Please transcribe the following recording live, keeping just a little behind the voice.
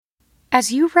As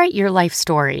you write your life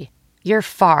story, you're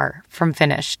far from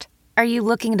finished. Are you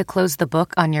looking to close the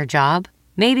book on your job?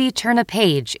 Maybe turn a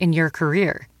page in your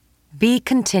career? Be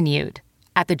continued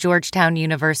at the Georgetown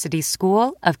University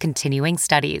School of Continuing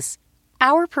Studies.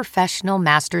 Our professional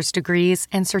master's degrees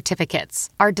and certificates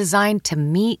are designed to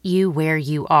meet you where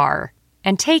you are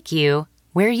and take you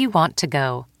where you want to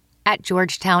go. At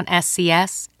Georgetown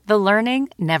SCS, the learning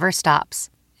never stops,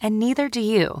 and neither do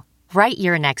you. Write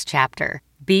your next chapter.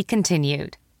 Be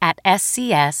continued at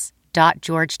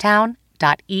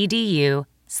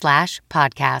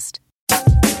scs.georgetown.edu/podcast.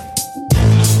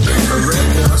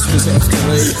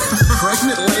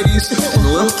 Pregnant ladies and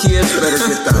little kids better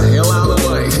get the hell out of the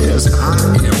way, because I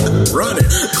am running.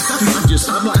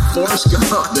 I'm like Forrest Gump,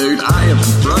 dude. I am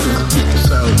running.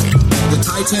 So, the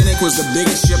Titanic was the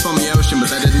biggest ship on the ocean, but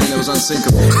that didn't mean it was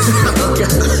unsinkable. Okay.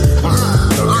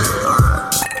 All right.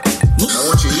 I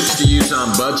want you each to use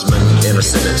ombudsman in a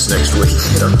sentence next week.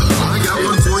 I got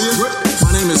one for you.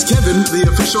 My name is Kevin, the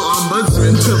official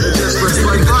ombudsman of the Just Press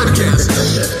Play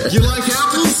podcast. You like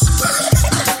apples?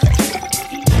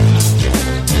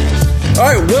 All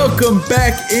right, welcome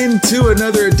back into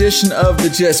another edition of the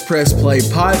Just Press Play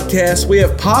podcast. We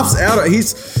have Pops out.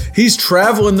 He's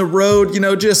traveling the road,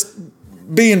 just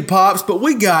being Pops. But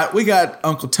we got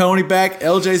Uncle Tony back.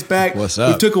 LJ's back. What's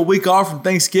up? We took a week off from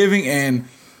Thanksgiving, and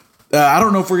I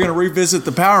don't know if we're going to revisit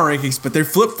the power rankings, but they're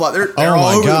flip-flop. They're all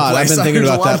over the place. I've been thinking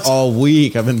about that all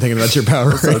week. I've been thinking about your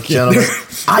power rankings.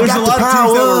 There's a lot of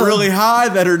teams that were really high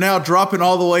that are now dropping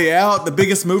all the way out. The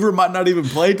biggest mover might not even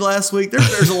played last week.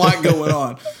 There's a lot going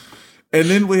on. And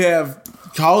then we have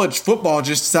college football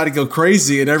just decided to go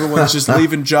crazy, and everyone's just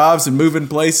leaving jobs and moving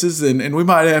places, and we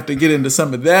might have to get into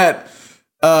some of that.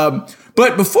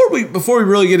 But before we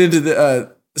really get into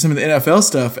the some of the NFL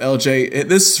stuff, LJ,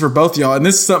 this is for both y'all, and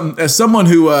this is something, as someone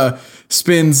who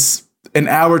spends an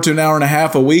hour to an hour and a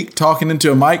half a week talking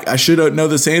into a mic, I should know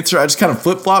this answer. I just kind of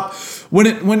flip-flop.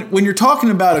 When you're talking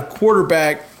about a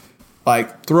quarterback,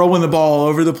 like throwing the ball all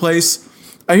over the place,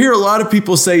 I hear a lot of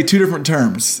people say two different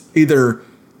terms, either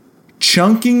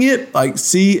chunking it, like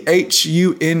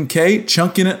C-H-U-N-K,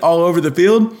 chunking it all over the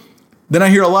field. Then I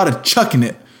hear a lot of chucking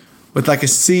it with like a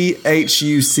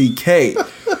C-H-U-C-K.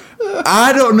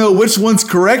 I don't know which one's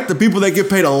correct. The people that get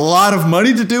paid a lot of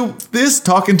money to do this,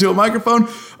 talking to a microphone,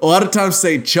 a lot of times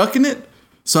say chucking it.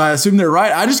 So I assume they're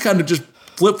right. I just kind of just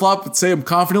flip-flop and say them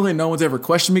confidently and no one's ever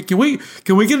questioned me. Can we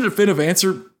get a definitive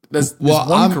answer? Is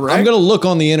one correct? I'm going to look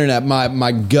on the internet.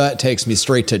 My gut takes me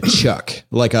straight to chuck,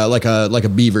 like a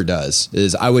beaver does.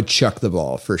 Is I would chuck the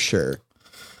ball for sure.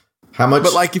 How much?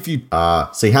 But like if you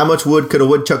see how much wood could a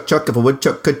woodchuck chuck if a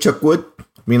woodchuck could chuck wood? I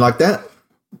mean like that.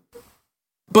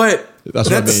 But that's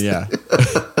what I mean. Yeah.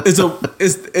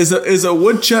 Is a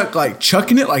woodchuck like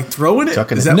chucking it, like throwing it?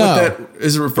 Chucking is it. that what that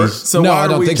is referred? So no, I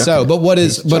don't think so. But what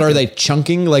is? But are they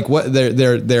chunking? Like what?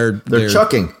 They're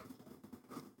chucking.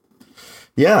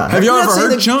 Yeah. Have y'all ever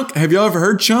heard chunk? Have y'all ever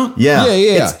heard chunk?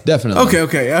 Yeah. Definitely.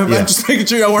 Okay. I'm just making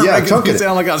sure y'all weren't making it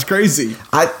sound like I was crazy.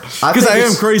 Because I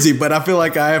am crazy, but I feel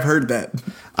like I have heard that.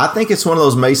 I think it's one of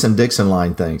those Mason-Dixon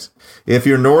line things. If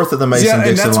you're north of the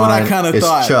Mason-Dixon line,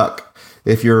 it's chuck.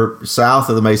 If you're south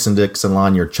of the Mason-Dixon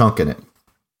line, you're chunking it.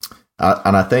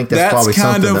 And I think that's probably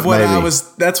kind something of what I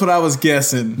was. That's what I was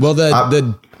guessing. Well,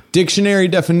 the dictionary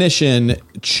definition,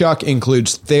 chuck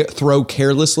includes throw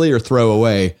carelessly or throw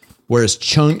away, whereas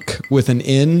chunk with an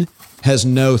N has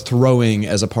no throwing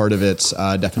as a part of its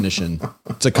definition.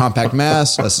 It's a compact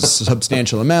mass, a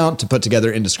substantial amount to put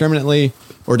together indiscriminately,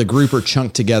 or to group or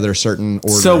chunk together certain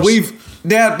orders. So we've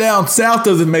down south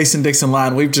of the Mason-Dixon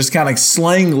line, we've just kind of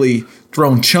slangly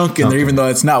thrown chunk in there, even though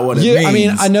it's not what it means. I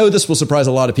mean, I know this will surprise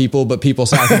a lot of people, but people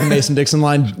south of the Mason-Dixon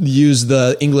line use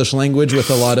the English language with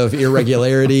a lot of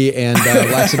irregularity and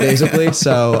lackadaisically.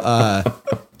 So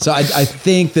I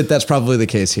think that's probably the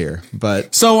case here.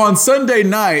 But so on Sunday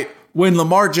night, when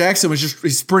Lamar Jackson he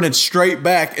sprinted straight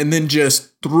back and then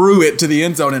just threw it to the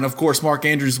end zone, and of course Mark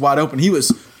Andrews wide open, he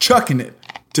was chucking it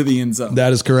to the end zone.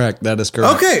 That is correct.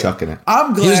 Okay. Chucking it.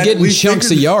 I'm glad he was getting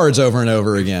chunks of yards over and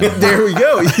over again. There we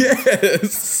go.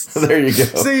 Yes. There you go.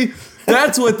 See,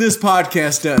 that's what this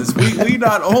podcast does. We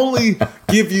not only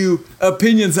give you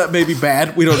opinions that may be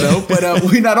bad, we don't know, but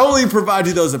we not only provide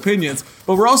you those opinions,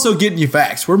 but we're also getting you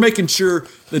facts. We're making sure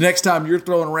the next time you're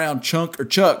throwing around chunk or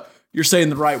chuck, you're saying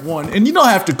the right one. And you don't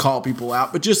have to call people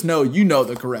out, but just know you know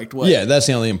the correct way. Yeah, that's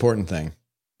the only important thing.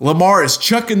 Lamar is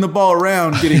chucking the ball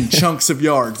around, getting chunks of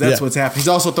yards. That's what's happening. He's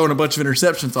also throwing a bunch of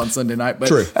interceptions on Sunday night, but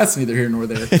that's neither here nor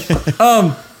there.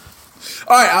 All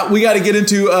right, we got to get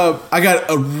into I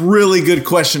got a really good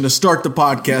question to start the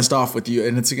podcast off with you,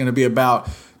 and it's going to be about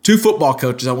two football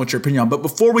coaches I want your opinion on. But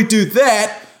before we do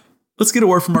that, let's get a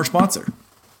word from our sponsor.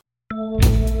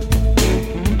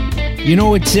 You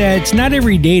know, it's not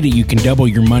every day that you can double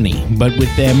your money, but with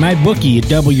MyBookie, you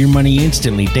double your money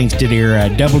instantly thanks to their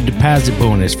double deposit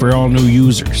bonus for all new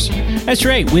users. That's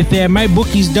right, with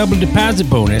MyBookie's double deposit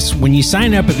bonus, when you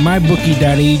sign up at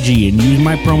mybookie.ag and use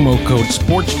my promo code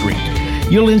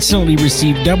SPORTSDRINK, you'll instantly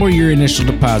receive double your initial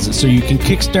deposit so you can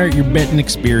kickstart your betting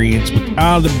experience with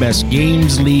all the best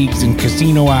games, leagues, and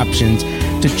casino options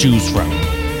to choose from.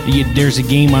 There's a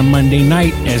game on Monday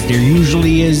night, as there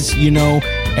usually is, you know.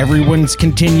 Everyone's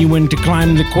continuing to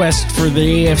climb the quest for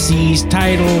the AFC East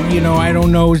title. You know, I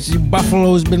don't know.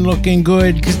 Buffalo's been looking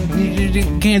good because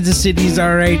Kansas City's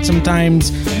all right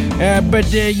sometimes.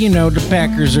 But you know, the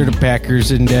Packers are the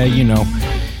Packers, and, you know,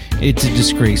 it's a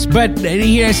disgrace. But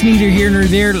that's neither here nor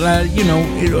there. You know,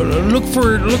 look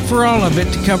for all of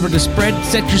it to cover the spread.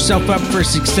 Set yourself up for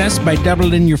success by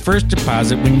doubling your first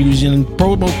deposit when using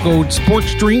promo code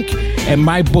SPORTSDRINK at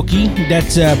MyBookie.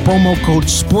 That's promo code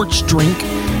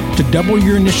SPORTSDRINK to double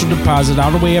your initial deposit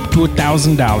all the way up to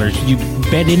 $1,000. You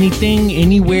bet anything,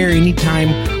 anywhere, anytime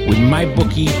with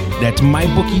MyBookie. That's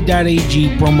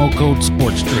mybookie.ag, promo code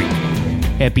SPORTSDRINK.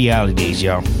 Happy holidays,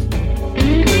 y'all.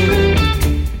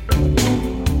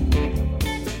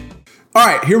 All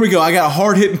right, here we go. I got a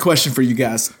hard-hitting question for you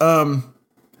guys.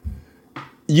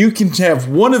 You can have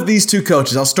one of these two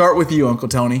coaches. I'll start with you, Uncle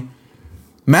Tony.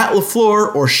 Matt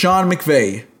LaFleur or Sean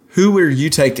McVay. Who are you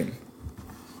taking?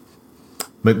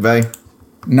 McVay.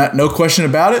 No question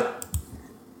about it?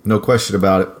 No question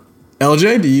about it.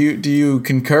 LJ, do you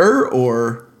concur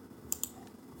or?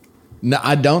 No,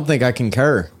 I don't think I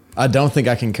concur. I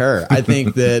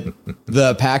think that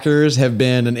the Packers have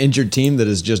been an injured team that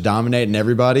is just dominating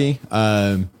everybody.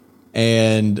 And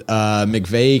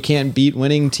McVay can't beat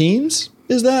winning teams.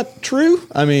 Is that true?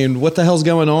 I mean, what the hell's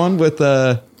going on with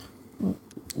the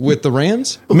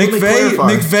Rams?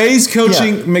 McVay's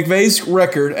coaching, McVay's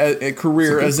record at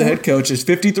career as a head coach is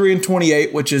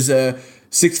 53-28, which is a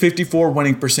 .654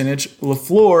 winning percentage.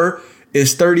 LaFleur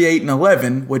is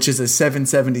 38-11, which is a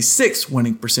 .776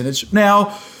 winning percentage.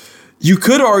 Now, you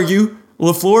could argue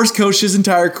LaFleur's coached his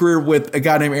entire career with a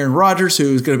guy named Aaron Rodgers,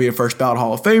 who's going to be a first ballot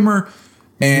Hall of Famer.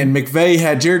 And McVay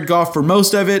had Jared Goff for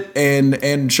most of it,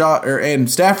 and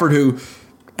Stafford, who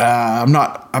I'm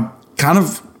kind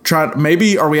of trying.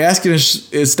 Maybe are we asking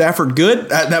is Stafford good?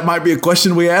 That might be a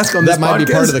question we ask on this podcast. That might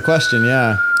be part of the question,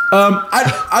 yeah.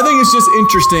 I think it's just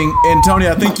interesting, and Tony,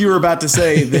 I think you were about to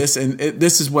say this, and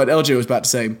this is what LJ was about to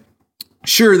say.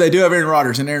 Sure, they do have Aaron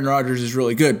Rodgers, and Aaron Rodgers is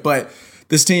really good, but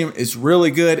this team is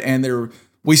really good, and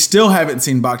we still haven't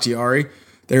seen Bakhtiari.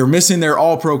 They're missing their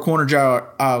all-pro corner Jaire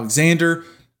Alexander.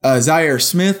 Zaire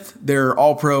Smith, their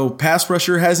all-pro pass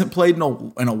rusher, hasn't played in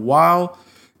a while.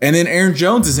 And then Aaron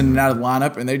Jones is in and out of the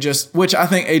lineup, and which I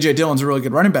think A.J. Dillon's a really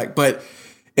good running back. But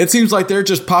it seems like they're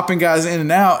just popping guys in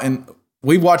and out. And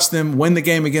we watched them win the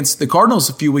game against the Cardinals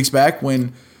a few weeks back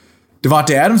when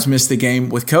Devontae Adams missed the game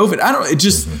with COVID.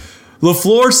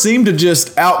 LaFleur seemed to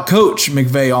just out-coach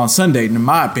McVay on Sunday, in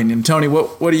my opinion. Tony,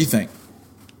 what do you think?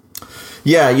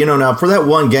 Yeah, now for that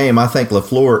one game, I think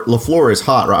LaFleur is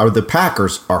hot, right? Or the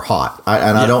Packers are hot.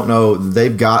 I don't know.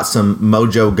 They've got some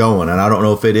mojo going, and I don't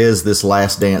know if it is this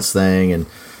last dance thing. And,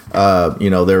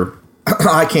 they're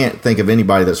I can't think of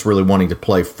anybody that's really wanting to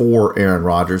play for Aaron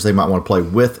Rodgers. They might want to play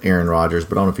with Aaron Rodgers,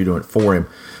 but I don't know if you're doing it for him.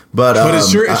 But it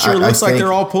sure looks like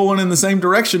they're all pulling in the same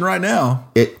direction right now.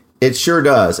 It sure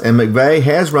does. And McVay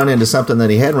has run into something that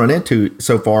he hadn't run into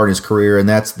so far in his career, and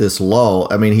that's this lull.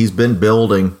 I mean, he's been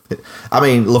building. I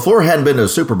mean, LaFleur hadn't been to a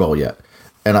Super Bowl yet,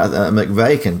 and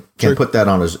McVay can put that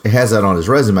has that on his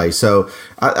resume. So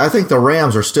I think the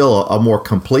Rams are still a more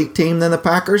complete team than the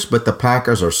Packers, but the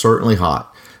Packers are certainly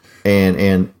hot,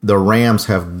 and the Rams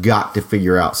have got to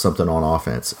figure out something on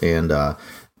offense and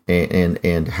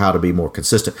how to be more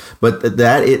consistent. But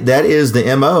that is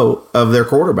the MO of their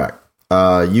quarterback.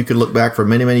 You could look back for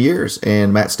many, many years,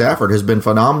 and Matt Stafford has been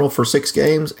phenomenal for 6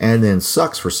 games and then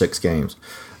sucks for 6 games.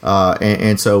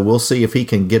 And so we'll see if he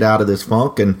can get out of this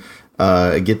funk and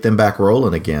get them back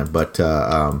rolling again. But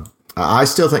I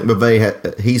still think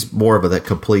McVay, he's more of a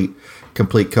complete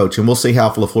coach, and we'll see how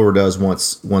LaFleur does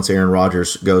once Aaron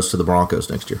Rodgers goes to the Broncos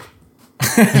next year.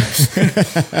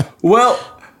 Well,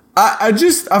 I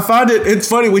find it's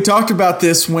funny. We talked about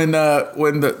this when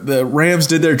the Rams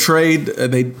did their trade.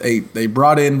 They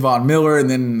brought in Von Miller, and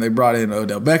then they brought in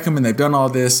Odell Beckham, and they've done all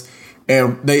this.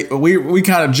 And we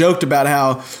kind of joked about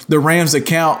how the Rams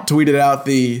account tweeted out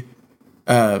the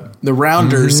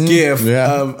Rounders gif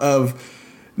of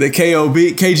the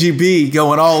KGB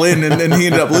going all in, and then he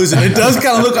ended up losing. It does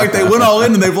kind of look like they went all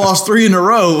in and they've lost 3 in a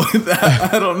row.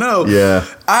 I don't know. Yeah.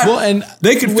 And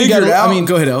they could figure it out. I mean,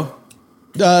 go ahead, El.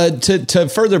 To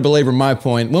further belabor my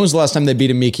point, when was the last time they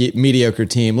beat a mediocre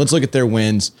team? Let's look at their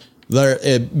wins. They're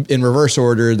in reverse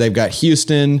order. They've got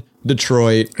Houston,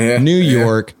 Detroit, New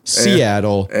York,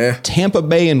 Seattle, Tampa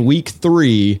Bay in week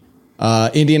 3,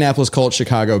 Indianapolis Colts,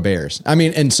 Chicago Bears. I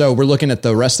mean, and so we're looking at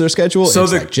the rest of their schedule. So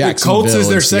the Colts is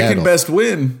their second best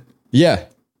win. Yeah.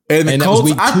 And the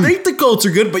Colts, I think the Colts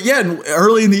are good, but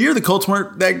early in the year, the Colts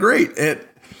weren't that great.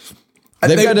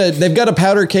 They've got a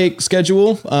powder cake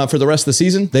schedule for the rest of the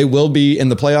season. They will be in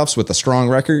the playoffs with a strong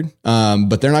record,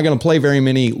 but they're not going to play very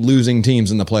many losing teams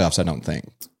in the playoffs, I don't think.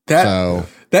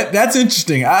 That's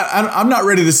interesting. I'm not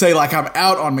ready to say like I'm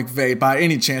out on McVay by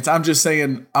any chance. I'm just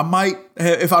saying I might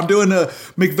have, if I'm doing a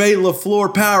McVay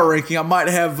LaFleur power ranking, I might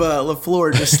have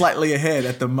LaFleur just slightly ahead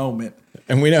at the moment.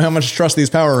 And we know how much to trust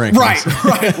these power rankings.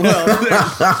 Right. Well,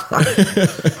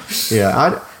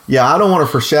 I don't want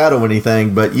to foreshadow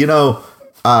anything, but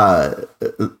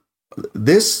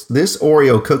this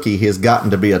Oreo cookie has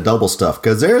gotten to be a double stuff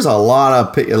because there's a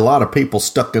lot of people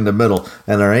stuck in the middle,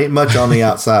 and there ain't much on the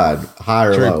outside, high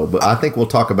or low. But I think we'll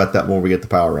talk about that when we get the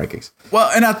power rankings. Well,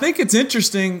 and I think it's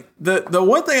interesting. The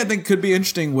one thing I think could be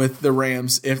interesting with the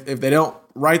Rams, if they don't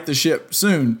right the ship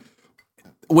soon,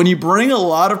 when you bring a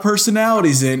lot of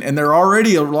personalities in, and they're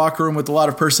already a locker room with a lot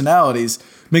of personalities,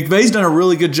 McVay's done a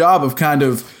really good job of kind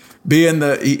of being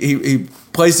he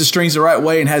plays the strings the right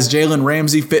way and has Jalen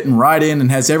Ramsey fitting right in and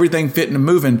has everything fitting and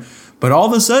moving. But all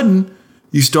of a sudden,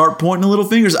 you start pointing the little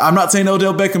fingers. I'm not saying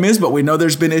Odell Beckham is, but we know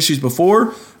there's been issues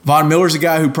before. Von Miller's a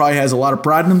guy who probably has a lot of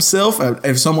pride in himself.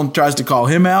 If someone tries to call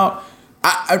him out,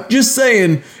 I'm just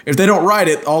saying, if they don't right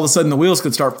it, all of a sudden the wheels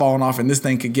could start falling off and this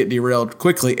thing could get derailed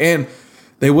quickly. And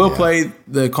they will play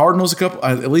the Cardinals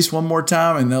at least one more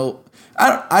time, and they'll.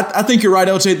 I think you're right,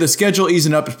 LJ. The schedule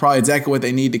easing up is probably exactly what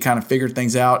they need to kind of figure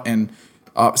things out. And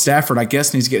Stafford, I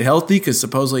guess, needs to get healthy because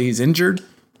supposedly he's injured,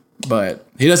 but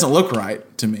he doesn't look right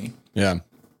to me. Yeah.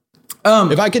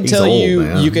 If I could tell you,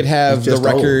 man. You could have the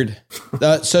record.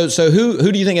 So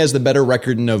who do you think has the better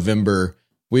record in November?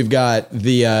 We've got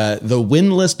the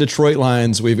winless Detroit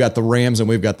Lions, we've got the Rams, and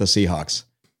we've got the Seahawks.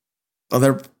 Well,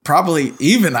 they're probably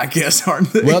even, I guess,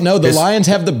 aren't they? Well, no, the Lions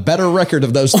have the better record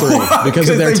of those 3 because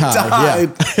of their time.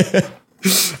 Yeah.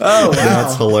 Oh, wow.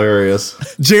 That's hilarious.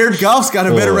 Jared Goff's got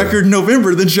a better record in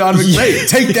November than Sean McVay.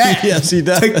 Take that. Yes, he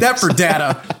does. Take that for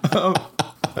data.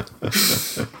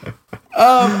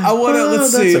 I want to,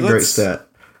 let's see. That's a great stat.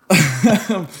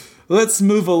 Let's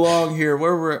move along here.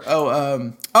 Where we're,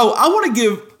 I want to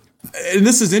give, and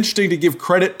this is interesting to give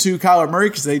credit to Kyler Murray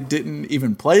because they didn't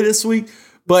even play this week.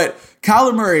 But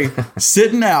Kyler Murray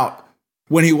sitting out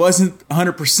when he wasn't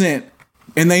 100%,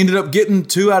 and they ended up getting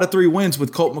 2 out of 3 wins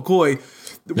with Colt McCoy.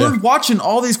 We're watching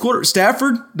all these quarters.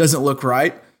 Stafford doesn't look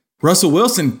right. Russell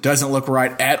Wilson doesn't look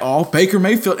right at all. Baker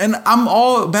Mayfield, and I'm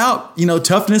all about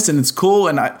toughness, and it's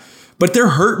cool. But they're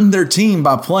hurting their team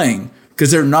by playing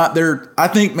because they're not. I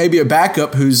think maybe a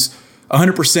backup who's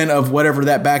 100% of whatever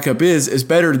that backup is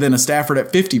better than a Stafford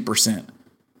at 50%.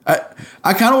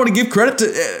 I kind of want to give credit to.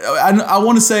 I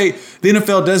want to say the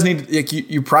NFL does need.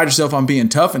 You pride yourself on being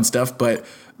tough and stuff, but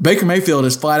Baker Mayfield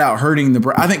is flat out hurting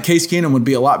the. I think Case Keenum would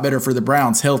be a lot better for the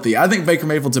Browns healthy. I think Baker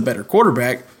Mayfield's a better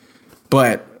quarterback,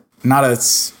 but not a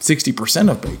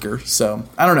 60% of Baker. So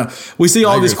I don't know. We see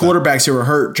all these quarterbacks who are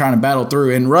hurt trying to battle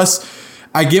through. And Russ,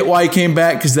 I get why he came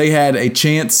back because they had a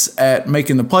chance at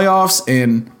making the playoffs,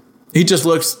 and he just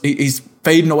looks. He's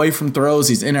fading away from throws.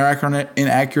 He's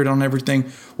inaccurate on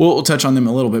everything. We'll touch on them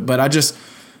a little bit, but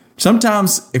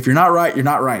sometimes if you're not right, you're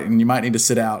not right, and you might need to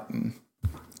sit out. And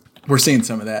we're seeing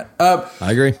some of that.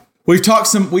 I agree. We've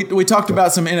talked we talked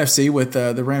about some NFC with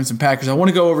the Rams and Packers. I want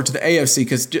to go over to the AFC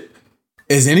because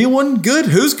is anyone good?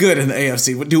 Who's good in the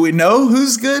AFC? Do we know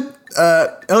who's good?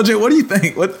 LJ, what do you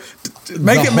think? Make it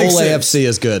make sense. The whole AFC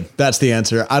is good. That's the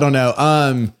answer. I don't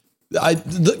know.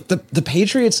 The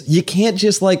Patriots, you can't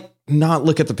just not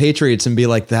look at the Patriots and be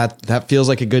like that feels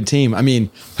like a good team. I mean,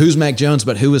 who's Mac Jones,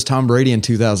 but who was Tom Brady in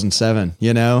 2007,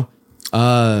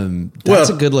 That's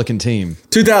a good looking team.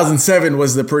 2007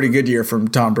 was the pretty good year from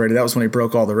Tom Brady. That was when he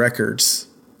broke all the records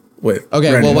with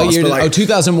Randy Moss. What year did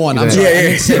 2001. I'm sorry.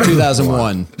 I said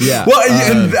 2001. Yeah. Well,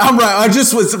 I'm right. I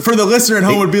just was, for the listener at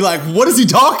home, would be like, what is he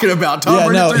talking about? Tom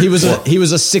Brady? No, he was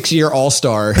a 6-year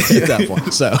all-star at that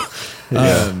point. So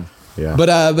yeah.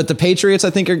 But the Patriots, I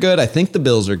think, are good. I think the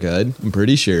Bills are good. I'm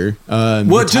pretty sure.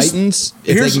 The Titans,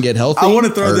 if they can get healthy, I want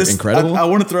to throw incredible. I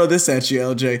want to throw this at you,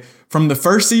 LJ. From the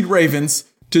first seed Ravens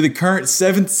to the current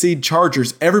 7th seed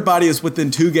Chargers, everybody is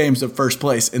within 2 games of first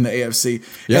place in the AFC.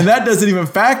 Yeah. And that doesn't even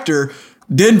factor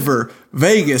Denver,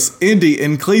 Vegas, Indy,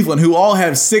 and Cleveland, who all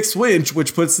have 6 wins,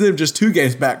 which puts them just 2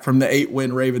 games back from the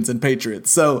 8-win Ravens and Patriots.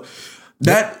 So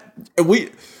we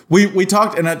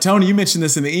talked, and Tony, you mentioned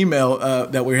this in the email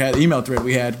that we had, email thread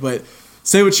we had, but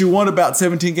say what you want about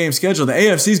 17-game schedule. The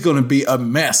AFC is going to be a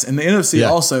mess, and the NFC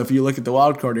also. If you look at the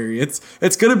wild card area,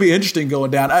 it's going to be interesting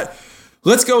going down.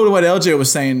 Let's go to what LJ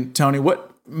was saying, Tony.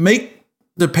 What make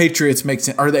the Patriots make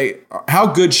sense? How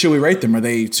good should we rate them? Are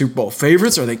they Super Bowl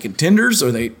favorites? Are they contenders?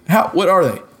 What are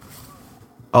they?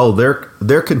 Oh,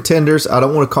 they're contenders. I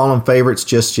don't want to call them favorites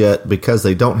just yet because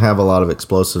they don't have a lot of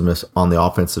explosiveness on the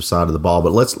offensive side of the ball.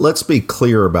 But let's be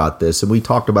clear about this. And we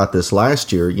talked about this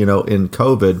last year. In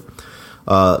COVID,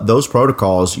 those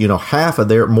protocols.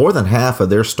 More than half of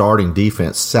their starting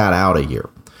defense sat out a year.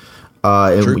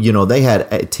 And they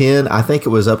had 10. I think it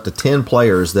was up to 10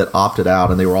 players that opted out,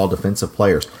 and they were all defensive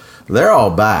players. They're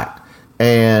all back.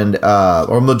 And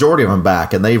or majority of them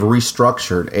back, and they've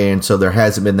restructured, and so there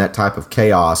hasn't been that type of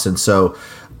chaos. And so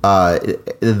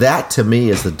that to me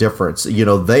is the difference.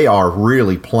 They are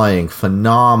really playing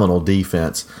phenomenal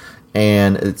defense,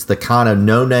 and it's the kind of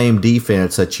no-name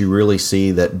defense that you really see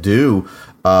that do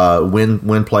win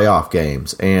playoff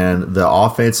games. And the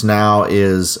offense now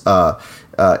is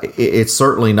it's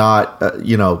certainly not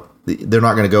they're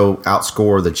not going to go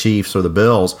outscore the Chiefs or the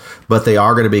Bills, but they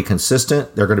are going to be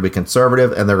consistent. They're going to be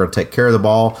conservative, and they're going to take care of the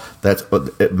ball. That's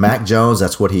what Mac Jones.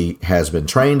 That's what he has been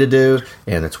trained to do,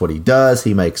 and that's what he does.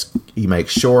 He makes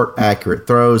short, accurate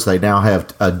throws. They now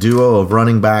have a duo of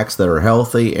running backs that are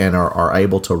healthy and are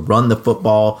able to run the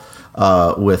football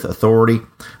with authority.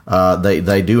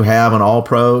 They do have an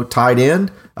All-Pro tight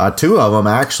end. 2 of them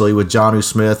actually with Jonnu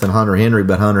Smith and Hunter Henry,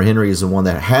 but Hunter Henry is the one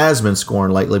that has been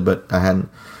scoring lately, but I hadn't.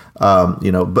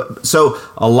 But so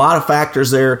a lot of factors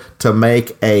there to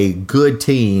make a good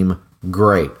team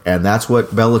great. And that's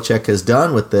what Belichick has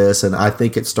done with this. And I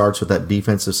think it starts with that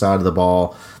defensive side of the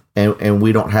ball. And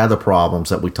we don't have the problems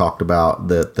that we talked about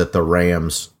that the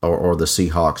Rams or the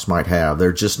Seahawks might have.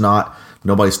 They're just not,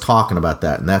 nobody's talking about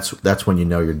that. And that's when you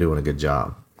know you're doing a good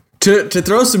job. To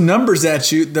throw some numbers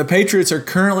at you, the Patriots are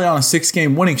currently on a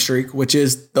 6-game winning streak, which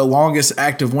is the longest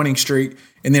active winning streak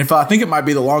in the NFL. I think it might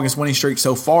be the longest winning streak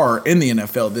so far in the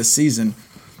NFL this season.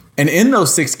 And in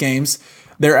those 6 games,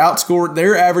 they're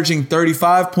averaging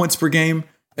 35 points per game,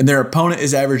 and their opponent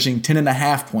is averaging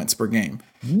 10.5 points per game.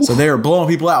 So they are blowing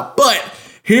people out. But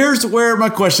here's where my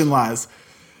question lies.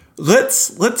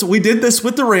 We did this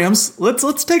with the Rams.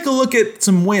 Let's take a look at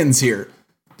some wins here.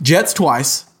 Jets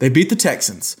twice. They beat the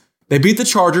Texans. They beat the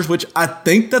Chargers, which I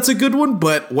think that's a good one,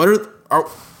 but we're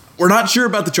not sure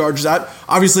about the Chargers.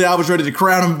 Obviously, I was ready to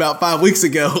crown them about 5 weeks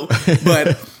ago,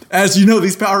 but as you know,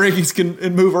 these power rankings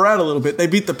can move around a little bit. They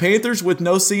beat the Panthers with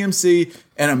no CMC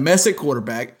and a mess at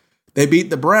quarterback. They beat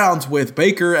the Browns with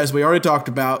Baker, as we already talked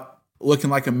about, looking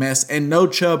like a mess, and no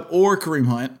Chubb or Kareem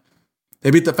Hunt.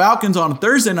 They beat the Falcons on a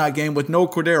Thursday night game with no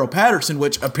Cordero Patterson,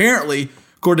 which apparently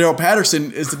Cordero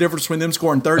Patterson is the difference between them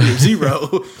scoring 30 or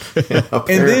 0.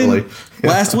 And then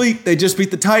last week, they just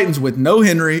beat the Titans with no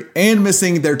Henry and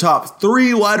missing their top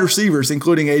 3 wide receivers,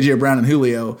 including A.J. Brown and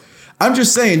Julio. I'm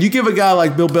just saying, you give a guy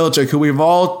like Bill Belichick, who we've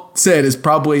all said is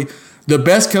probably the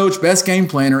best coach, best game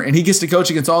planner, and he gets to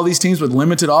coach against all these teams with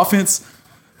limited offense,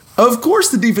 of course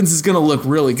the defense is going to look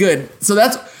really good. So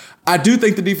I do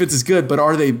think the defense is good, but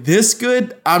are they this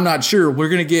good? I'm not sure. We're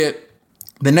going to get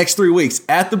the next 3 weeks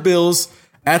at the Bills,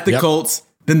 at the Colts,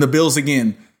 then the Bills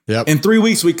again. Yep. In 3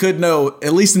 weeks, we could know,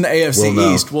 at least in the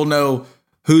AFC East, we'll know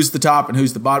who's the top and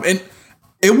who's the bottom. And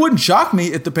it wouldn't shock me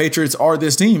if the Patriots are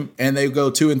this team and they go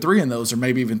 2-3 in those, or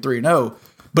maybe even 3-0.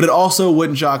 But it also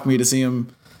wouldn't shock me to see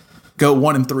them go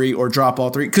 1-3 or drop all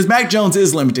 3. Because Mac Jones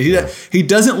is limited. He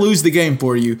doesn't lose the game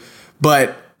for you,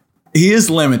 but he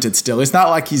is limited still. It's not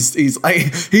like he's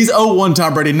 0-1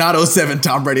 Tom Brady, not 0-7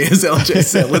 Tom Brady, as LJ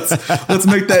said. Let's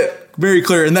make that very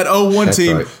clear. And that 0-1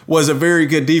 team was a very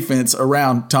good defense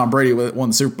around Tom Brady when it won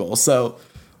the Super Bowl. So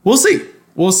we'll see.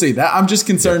 That I'm just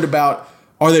concerned about,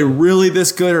 are they really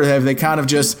this good, or have they kind of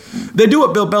they do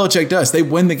what Bill Belichick does. They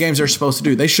win the games they're supposed to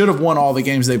do. They should have won all the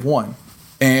games they've won.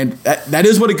 And that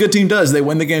is what a good team does. They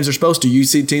win the games they're supposed to. You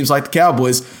see teams like the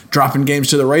Cowboys dropping games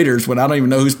to the Raiders when I don't even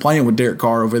know who's playing with Derek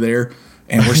Carr over there,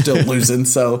 and we're still losing.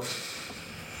 So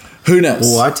who knows?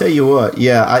 Well, I tell you what,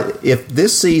 if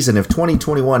this season, if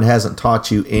 2021 hasn't taught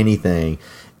you anything,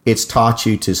 it's taught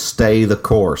you to stay the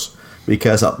course.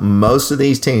 Because most of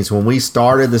these teams, when we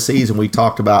started the season, we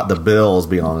talked about the Bills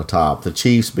being on the top, the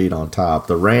Chiefs being on top,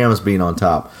 the Rams being on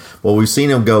top. Well, we've seen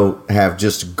them have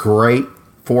just great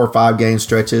 4 or 5 game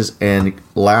stretches and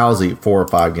lousy 4 or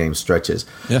 5 game stretches.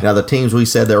 Yeah. Now, the teams we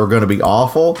said that were going to be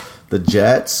awful, the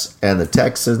Jets and the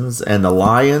Texans and the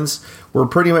Lions, we're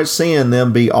pretty much seeing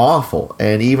them be awful.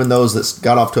 And even those that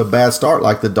got off to a bad start,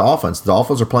 like the Dolphins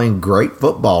are playing great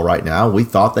football right now. We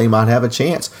thought they might have a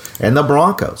chance. And the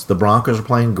Broncos are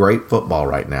playing great football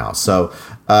right now. So,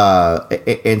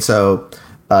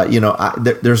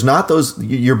 there's not those.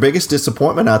 Your biggest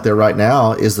disappointment out there right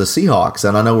now is the Seahawks,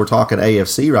 and I know we're talking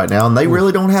AFC right now, and they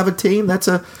really don't have a team. That's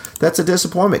a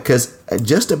disappointment because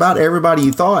just about everybody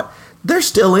you thought, they're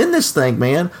still in this thing,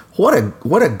 man. What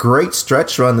a great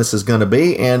stretch run this is going to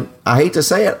be, and I hate to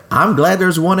say it, I'm glad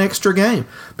there's one extra game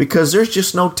because there's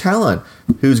just no telling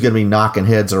who's going to be knocking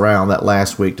heads around that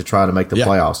last week to try to make the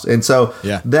playoffs, and so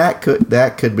that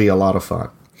could be a lot of fun.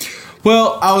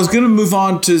 Well, I was going to move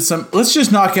on to some. Let's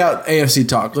just knock out AFC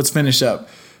talk. Let's finish up.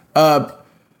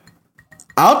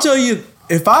 I'll tell you,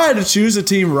 if I had to choose a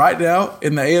team right now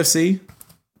in the AFC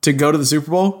to go to the Super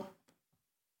Bowl,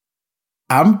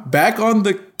 I'm back on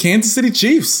the Kansas City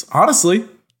Chiefs. Honestly,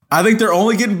 I think they're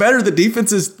only getting better. The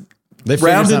defense is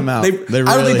rounded. Out. I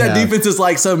don't think that defense is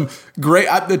like some great.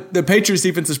 The Patriots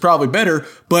defense is probably better,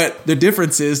 but the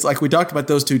difference is, like we talked about,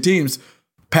 those two teams.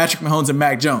 Patrick Mahomes and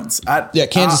Mac Jones.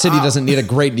 Kansas City doesn't need a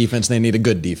great defense. They need a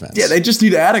good defense. Yeah, they just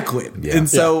need adequate. Yeah. And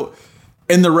so,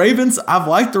 and the Ravens, I've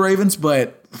liked the Ravens,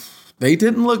 but they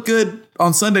didn't look good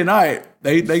on Sunday night.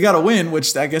 They got a win,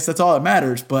 which I guess that's all that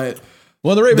matters. But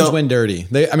the Ravens win dirty.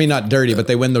 Not dirty, but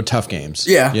they win the tough games.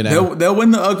 Yeah, they'll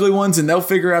win the ugly ones, and they'll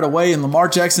figure out a way. And Lamar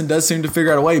Jackson does seem to figure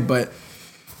out a way, but.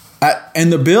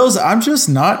 And the Bills, I'm just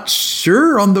not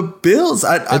sure on the Bills.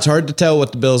 It's hard to tell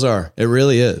what the Bills are. It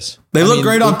really is. They look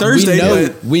great on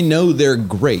Thursday. We know they're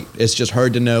great. It's just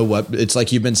hard to know what. It's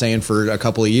like you've been saying for a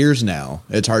couple of years now.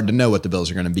 It's hard to know what the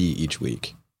Bills are going to be each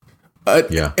week.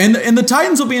 And the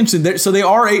Titans will be interesting. So they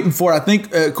are 8-4. I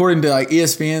think according to like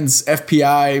ESPN's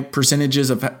FPI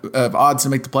percentages of odds to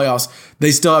make the playoffs,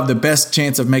 they still have the best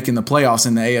chance of making the playoffs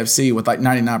in the AFC with like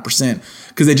 99%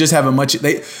 because they just have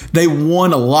they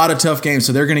won a lot of tough games,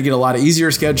 so they're going to get a lot of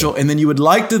easier schedule. And then you would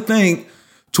like to think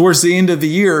towards the end of the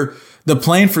year, the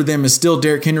plan for them is still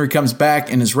Derrick Henry comes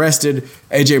back and is rested.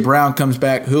 AJ Brown comes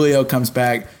back, Julio comes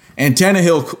back, and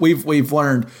Tannehill we've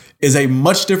learned is a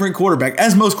much different quarterback,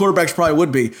 as most quarterbacks probably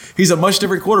would be. He's a much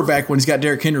different quarterback when he's got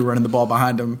Derrick Henry running the ball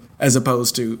behind him as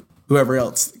opposed to whoever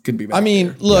else could be back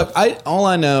there. Look, all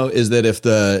I know is that if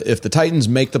the Titans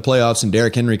make the playoffs and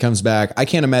Derrick Henry comes back, I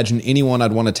can't imagine anyone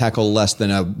I'd want to tackle less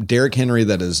than a Derrick Henry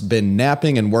that has been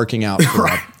napping and working out for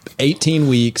 18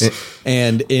 weeks,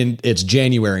 and it's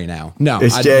January now. No,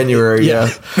 it's January,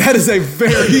 yeah. That is a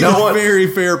very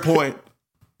fair point.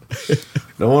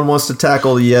 No one wants to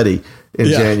tackle the Yeti in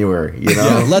January,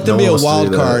 let them be a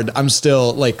wild card. I'm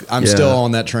still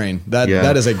on that train.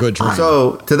 That is a good train.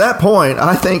 So to that point,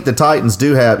 I think the Titans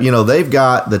do have, they've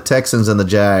got the Texans and the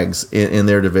Jags in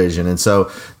their division, and so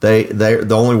they're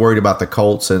only worried about the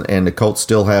Colts, and the Colts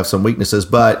still have some weaknesses.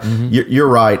 But you're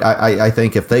right. I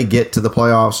think if they get to the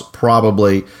playoffs,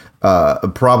 probably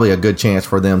a good chance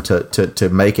for them to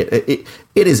make it.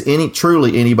 It is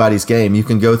truly anybody's game. You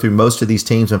can go through most of these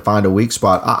teams and find a weak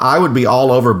spot. I would be all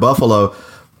over Buffalo,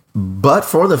 but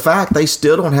for the fact they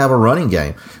still don't have a running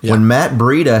game. Yeah. When Matt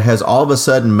Breida has all of a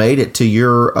sudden made it to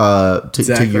your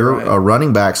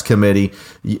running backs committee,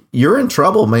 you're in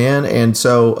trouble, man. And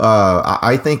so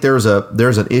I think there's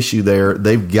an issue there.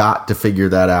 They've got to figure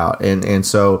that out. And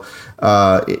so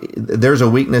there's a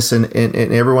weakness in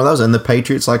every one of those. And the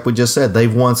Patriots, like we just said,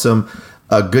 they've won some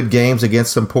good games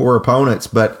against some poor opponents,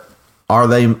 but are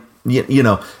they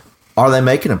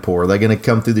making them poor? Are they going to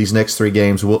come through these next 3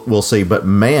 games? We'll see. But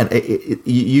man,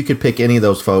 you could pick any of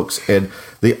those folks, and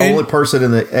the only person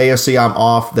in the AFC I'm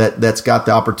off that's got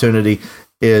the opportunity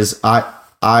is I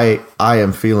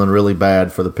am feeling really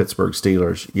bad for the Pittsburgh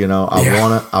Steelers.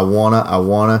 I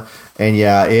wanna, and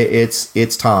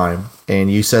it's time.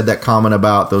 And you said that comment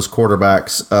about those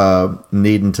quarterbacks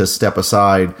needing to step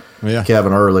aside,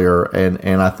 Kevin, earlier,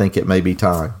 and I think it may or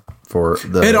time for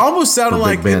it almost sounded Big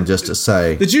like Ben just to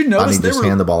say, did you notice I need to just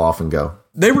hand the ball off and go?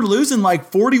 They were losing like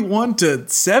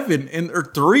 41-7 or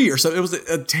 3 or so. It was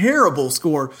a terrible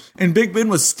score, and Big Ben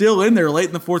was still in there late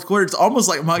in the fourth quarter. It's almost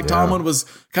like Mike Tomlin was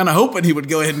kind of hoping he would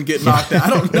go ahead and get knocked out. I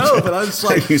don't know, but I was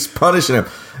like, he's punishing him.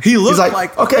 He's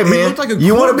like, okay, man,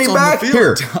 you want to be back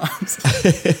here?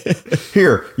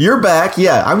 Here, you're back.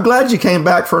 Yeah, I'm glad you came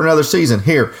back for another season.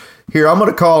 Here, I'm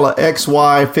going to call a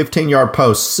XY 15-yard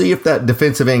post. See if that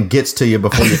defensive end gets to you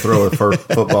before you throw the first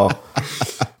football.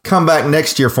 Come back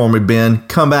next year for me, Ben.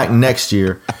 Come back next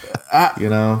year.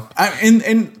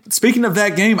 And speaking of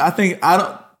that game, I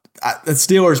the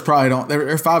Steelers probably don't.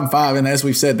 They're 5-5, and as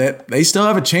we've said, that they still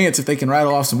have a chance if they can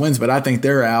rattle off some wins. But I think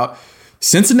they're out.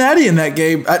 Cincinnati in that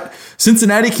game.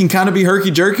 Cincinnati can kind of be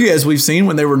herky jerky, as we've seen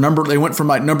when they were They went from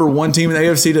like number 1 team in the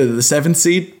AFC to the 7th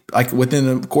seed, like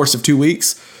within the course of 2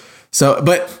 weeks. So,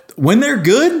 but when they're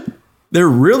good, they're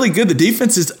really good. The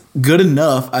defense is good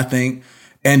enough, I think.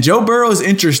 And Joe Burrow is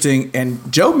interesting,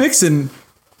 and Joe Mixon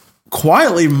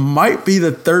quietly might be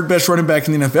the 3rd best running back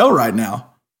in the NFL right now.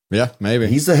 Yeah, maybe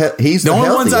he's the only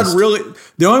ones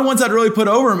I'd really put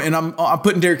over him, and I'm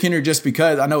putting Derrick Henry just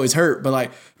because I know he's hurt, but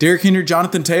like Derrick Henry,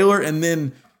 Jonathan Taylor, and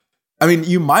then I mean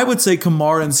you would say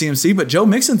Kamara and CMC, but Joe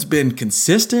Mixon's been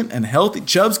consistent and healthy.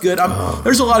 Chubb's good.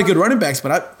 There's a lot of good running backs,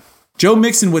 but Joe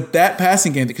Mixon with that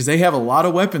passing game because they have a lot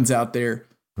of weapons out there.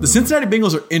 The Cincinnati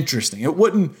Bengals are interesting. It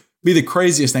wouldn't be the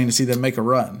craziest thing to see them make a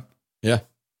run. Yeah.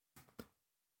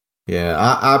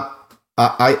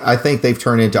 I think they've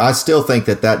turned into. I still think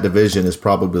that division is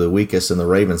probably the weakest, and the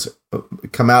Ravens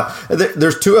come out.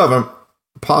 There's 2 of them,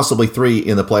 possibly 3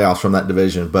 in the playoffs from that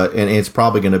division, and it's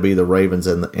probably going to be the Ravens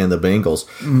and the Bengals.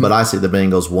 Mm-hmm. But I see the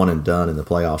Bengals one and done in the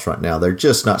playoffs right now. They're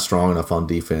just not strong enough on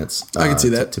defense. I can see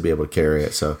that to be able to carry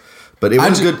it. So, but it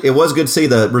was good. It was good to see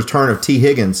the return of T.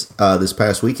 Higgins this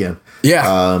past weekend.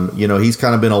 Yeah, he's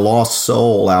kind of been a lost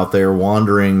soul out there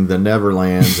wandering the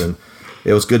Neverlands and.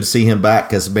 It was good to see him back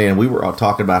because, man, we were all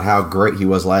talking about how great he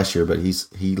was last year, but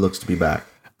he looks to be back.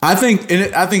 I think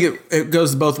it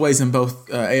goes both ways in both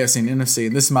AFC and NFC.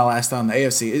 And this is my last thought on the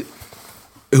AFC.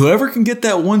 Whoever can get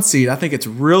that 1 seed, I think it's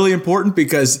really important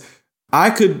because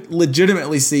I could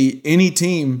legitimately see any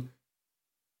team.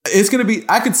 It's going to be.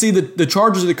 I could see the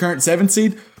Chargers are the current 7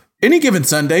 seed. Any given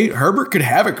Sunday, Herbert could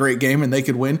have a great game and they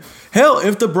could win. Hell,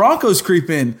 if the Broncos creep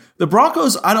in, the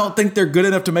Broncos, I don't think they're good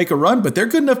enough to make a run, but they're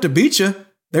good enough to beat you.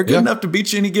 They're good enough to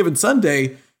beat you any given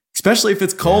Sunday, especially if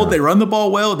it's cold. Yeah. They run the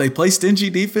ball well. They play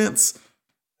stingy defense.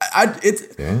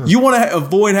 You want to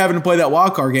avoid having to play that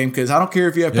wild card game because I don't care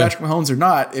if you have Patrick Mahomes or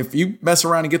not. If you mess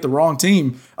around and get the wrong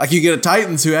team, like you get a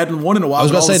Titans who hadn't won in a while. I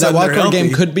was about to say that wild card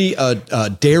game could be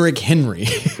a Derrick Henry.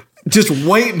 Just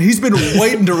waiting. He's been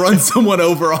waiting to run someone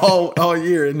over all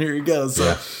year, and here he goes.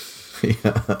 So.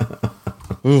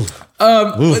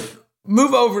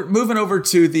 Moving over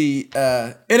to the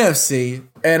NFC,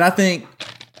 and I think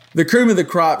the cream of the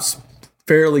crop's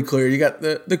fairly clear. You got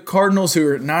the Cardinals who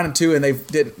are 9-2, and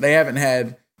they haven't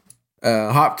had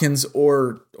Hopkins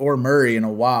or Murray in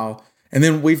a while. And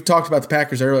then we've talked about the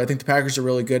Packers earlier. I think the Packers are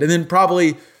really good. And then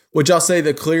probably would y'all say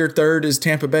the clear 3rd is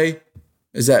Tampa Bay?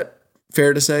 Is that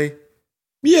fair to say?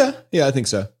 Yeah, I think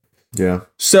so. Yeah.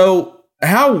 So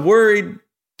how worried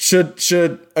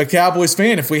should a Cowboys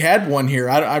fan, if we had one here,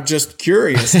 I'm just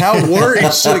curious, how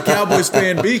worried should a Cowboys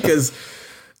fan be? Because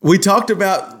we talked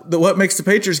about what makes the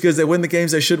Patriots good is they win the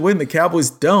games they should win. The Cowboys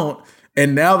don't.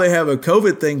 And now they have a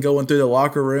COVID thing going through the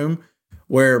locker room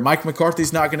where Mike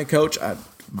McCarthy's not going to coach.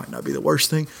 Might not be the worst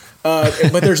thing.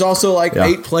 But there's also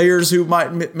 8 players who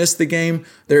might miss the game.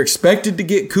 They're expected to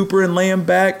get Cooper and Lamb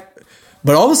back.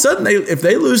 But all of a sudden, if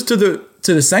they lose to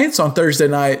the Saints on Thursday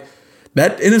night,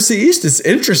 that NFC East is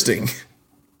interesting.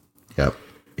 Yep.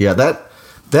 Yeah,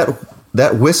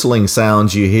 that whistling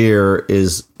sound you hear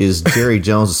is Jerry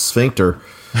Jones' sphincter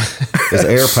as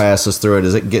air passes through it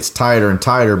as it gets tighter and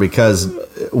tighter because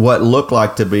what looked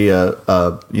like to be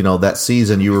that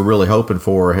season you were really hoping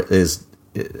for is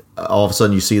all of a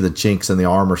sudden you see the chinks in the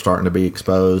armor starting to be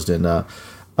exposed. And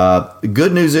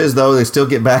good news is, though, they still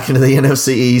get back into the NFC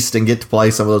East and get to play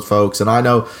some of those folks. And I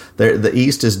know the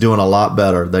East is doing a lot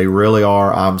better. They really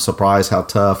are. I'm surprised how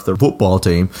tough the football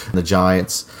team, the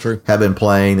Giants, have been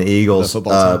playing. The Eagles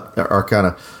are kind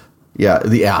of,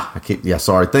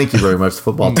 sorry. Thank you very much, the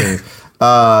football team.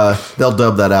 They'll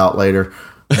dub that out later.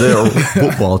 Their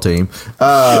football team.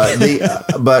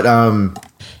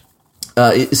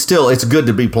 Still, it's good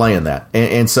to be playing that.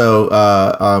 And so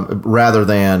rather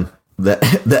than the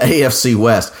AFC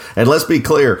West. And let's be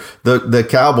clear, the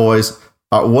Cowboys,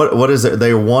 what is it?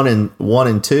 They're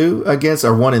 1-2 against,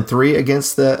 or 1-3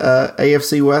 against the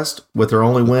AFC West with their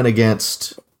only win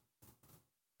against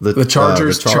the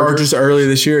Chargers. Chargers early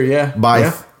this year,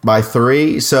 by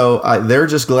 3. So they're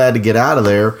just glad to get out of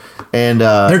there, and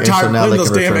they're tired of playing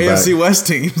those damn AFC West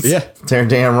teams. Yeah, they're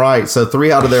damn right. So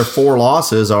 3 out of their 4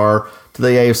 losses are to the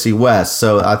AFC West.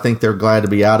 So I think they're glad to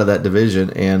be out of that division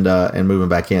and moving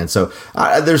back in. So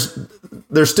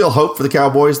there's still hope for the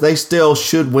Cowboys. They still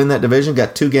should win that division.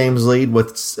 Got 2 games lead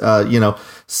with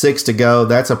 6 to go.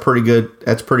 That's pretty good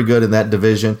in that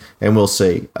division, and we'll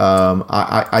see.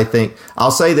 I think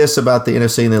I'll say this about the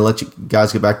NFC and then let you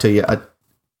guys get back to you.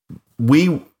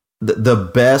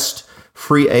 The best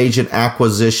free agent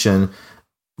acquisition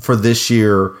for this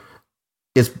year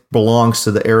it belongs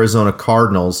to the Arizona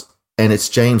Cardinals, and it's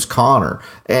James Conner.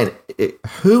 And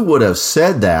who would have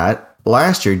said that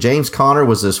last year? James Conner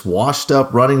was this washed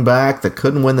up running back that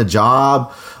couldn't win the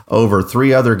job over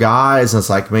 3 other guys. And it's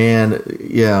like, man,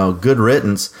 good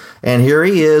riddance. And here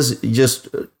he is just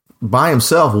by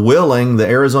himself willing the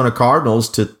Arizona Cardinals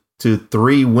to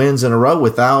 3 wins in a row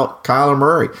without Kyler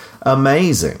Murray.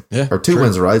 Amazing. Yeah, or 2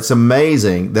 wins in a row. It's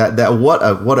amazing that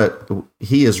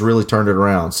he has really turned it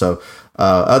around. So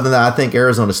other than that, I think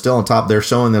Arizona's still on top. They're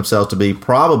showing themselves to be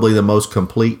probably the most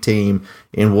complete team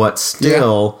in what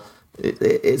still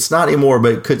it's not anymore,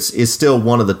 but it's still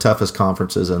one of the toughest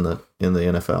conferences in the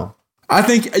NFL. I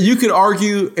think you could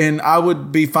argue, and I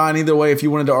would be fine either way if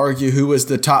you wanted to argue who was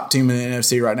the top team in the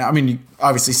NFC right now. I mean,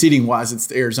 obviously seeding wise,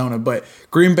 it's Arizona, but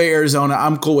Green Bay, Arizona,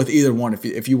 I'm cool with either one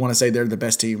if you want to say they're the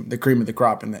best team, the cream of the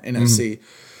crop in the NFC.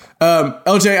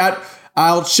 LJ,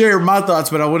 I'll share my thoughts,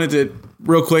 but I wanted to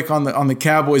real quick on the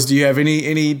Cowboys. Do you have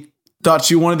any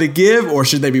thoughts you wanted to give, or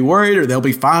should they be worried, or they'll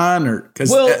be fine? Or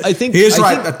because I think he is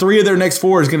right. 3 of their next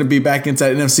 4 is going to be back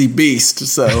inside NFC beast.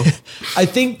 So I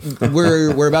think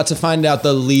we're about to find out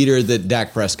the leader that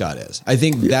Dak Prescott is. I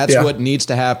think that's what needs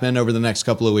to happen over the next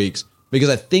couple of weeks, because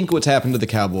I think what's happened to the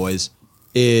Cowboys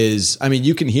is, I mean,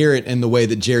 you can hear it in the way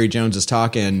that Jerry Jones is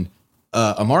talking.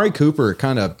 Amari Cooper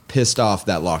kind of pissed off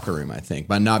that locker room, I think,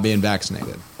 by not being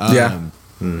vaccinated.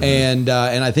 And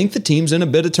I think the team's in a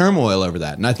bit of turmoil over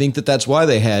that. And I think that's why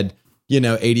they had,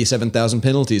 87,000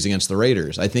 penalties against the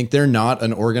Raiders. I think they're not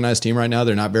an organized team right now.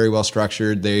 They're not very well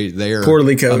structured. They are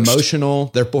poorly coached. Emotional.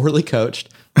 They're poorly coached.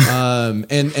 And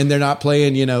they're not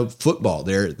playing, football.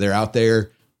 They're out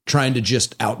there trying to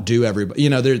just outdo everybody.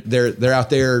 They're out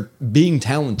there being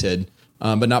talented,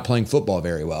 but not playing football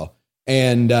very well.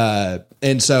 And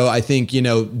so I think,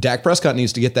 Dak Prescott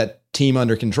needs to get that team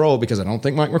under control, because I don't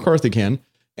think Mike McCarthy can.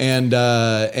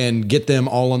 And get them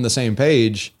all on the same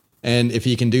page. And if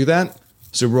he can do that,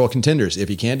 Super Bowl contenders. If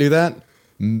he can't do that,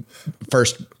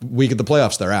 first week of the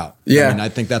playoffs, they're out. Yeah. I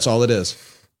think that's all it is.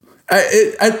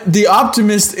 The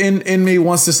optimist in me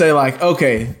wants to say, like,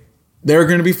 okay, they're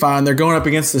going to be fine. They're going up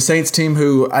against the Saints team,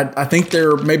 who I think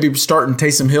they're maybe starting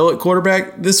Taysom Hill at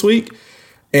quarterback this week.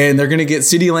 And they're going to get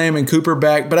CeeDee Lamb and Cooper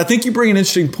back. But I think you bring an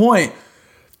interesting point.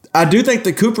 I do think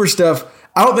the Cooper stuff,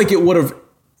 I don't think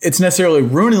it's necessarily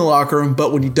ruining the locker room,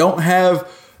 but when you don't have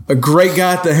a great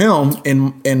guy at the helm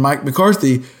in Mike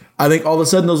McCarthy, I think all of a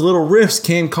sudden those little rifts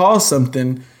can cause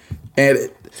something. And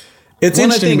it's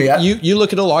interesting to me. You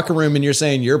look at a locker room and you're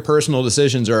saying your personal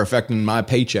decisions are affecting my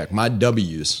paycheck, my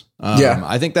W's.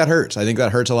 I think that hurts. I think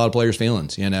that hurts a lot of players'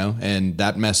 feelings, and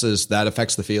that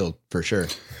affects the field for sure.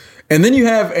 And then you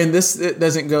have, and it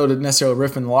doesn't go to necessarily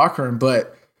riff in the locker room,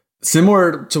 but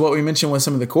similar to what we mentioned with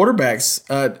some of the quarterbacks,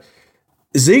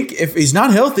 Zeke, if he's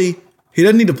not healthy, he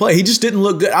doesn't need to play. He just didn't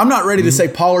look good. I'm not ready to say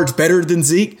Pollard's better than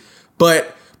Zeke,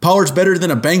 but Pollard's better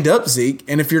than a banged up Zeke.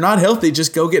 And if you're not healthy,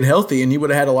 just go get healthy. And he would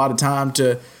have had a lot of time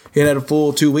he had a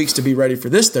full 2 weeks to be ready for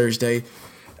this Thursday.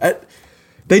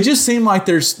 They just seem like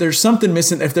there's something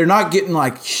missing. If they're not getting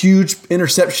like huge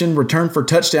interception return for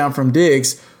touchdown from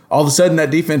Diggs, all of a sudden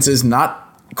that defense is not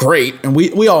great. And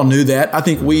we all knew that. I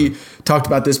think we talked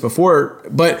about this before,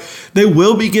 but they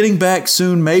will be getting back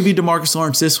soon. Maybe DeMarcus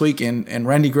Lawrence this week and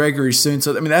Randy Gregory soon.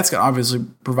 So, that's going to obviously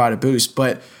provide a boost.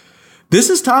 But this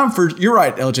is time you're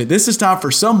right, LJ, this is time for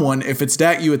someone, if it's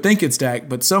Dak, you would think it's Dak,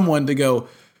 but someone to go,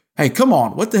 hey, come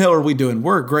on, what the hell are we doing?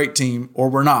 We're a great team, or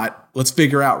we're not. Let's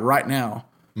figure out right now.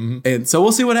 Mm-hmm. And so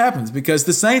we'll see what happens, because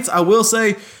the Saints, I will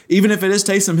say, even if it is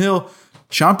Taysom Hill,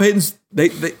 Sean Payton's,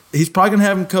 he's probably going to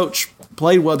have him coach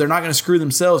played well. They're not going to screw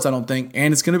themselves, I don't think.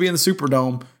 And it's going to be in the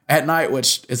Superdome at night,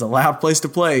 which is a loud place to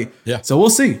play. Yeah. So we'll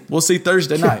see. We'll see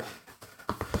Thursday night.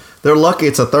 They're lucky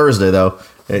it's a Thursday, though.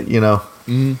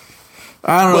 Mm-hmm.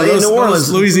 I don't know. In New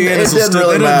Orleans, Louisiana, it doesn't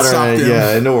really matter.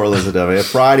 Yeah, in New Orleans, it doesn't.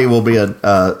 Friday will be a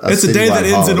it's a day that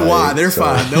ends in a Y. They're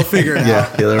fine. They'll figure it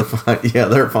out. Yeah, they're fine. Yeah,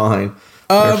 they're fine.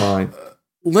 They're fine.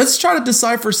 Let's try to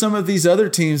decipher some of these other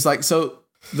teams.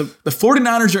 The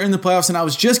 49ers are in the playoffs, and I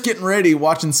was just getting ready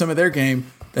watching some of their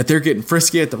game that they're getting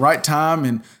frisky at the right time,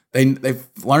 and they've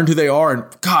learned who they are. And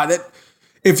God,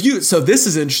 so this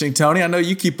is interesting, Tony. I know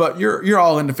you keep up. You're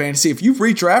all into fantasy. If you've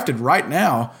redrafted right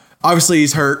now, obviously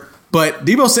he's hurt, but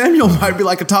Deebo Samuel might be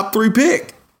like a top 3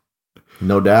 pick.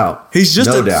 No doubt. He's just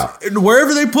no doubt.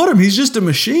 Wherever they put him, he's just a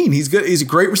machine. He's good. He's a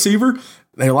great receiver.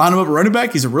 They line him up at running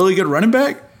back. He's a really good running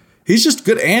back. He's just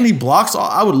good, and he blocks.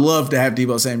 I would love to have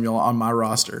Deebo Samuel on my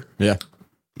roster. Yeah.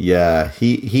 Yeah,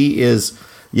 he is.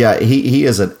 yeah, he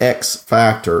is an X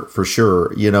factor for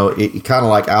sure. You know, it kind of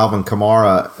like Alvin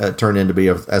Kamara turned into be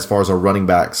as far as a running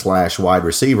back / wide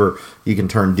receiver. You can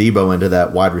turn Debo into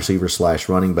that wide receiver /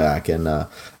 running back, and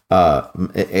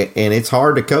it's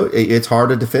hard to it's hard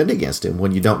to defend against him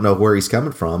when you don't know where he's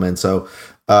coming from, and so.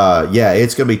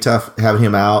 It's going to be tough having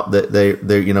him out. That they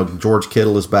George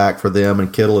Kittle is back for them,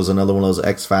 and Kittle is another one of those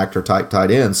X factor type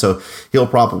tight ends. So he'll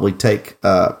probably take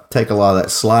a lot of that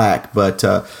slack. But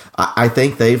I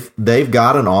think they've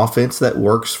got an offense that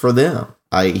works for them.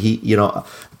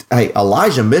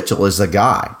 Elijah Mitchell is the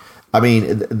guy. I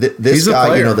mean, this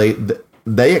guy.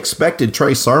 They expected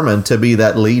Trey Sermon to be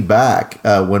that lead back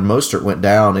when Mostert went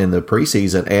down in the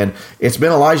preseason, and it's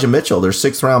been Elijah Mitchell, their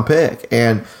 6th round pick,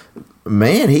 and.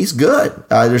 Man, he's good.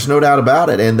 There's no doubt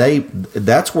about it, and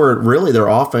that's where really their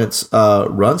offense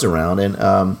runs around and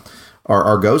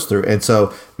or goes through. And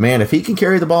so, man, if he can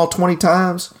carry the ball 20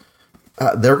 times,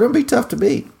 they're going to be tough to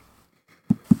beat.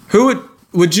 Who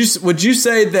would you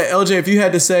say that, LJ? If you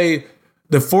had to say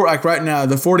right now,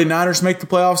 the 49ers make the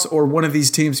playoffs, or one of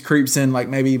these teams creeps in, like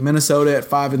maybe Minnesota at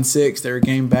 5-6, they're a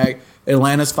game back.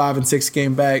 Atlanta's 5-6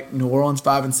 game back. New Orleans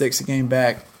 5-6 a game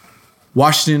back.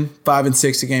 Washington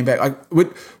 5-6 a game back. Like,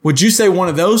 would you say one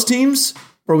of those teams,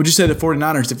 or would you say the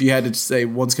 49ers if you had to say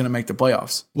one's going to make the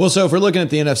playoffs? Well, so if we're looking at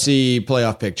the NFC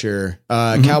playoff picture,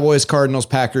 Cowboys, Cardinals,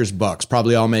 Packers, Bucks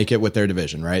probably all make it with their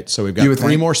division, right? So we've got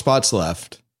 3 more spots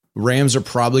left. Rams are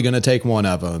probably going to take one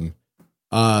of them.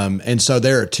 And so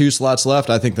there are 2 slots left.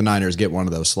 I think the Niners get one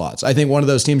of those slots. I think one of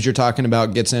those teams you're talking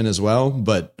about gets in as well,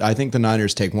 but I think the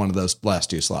Niners take one of those last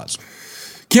 2 slots.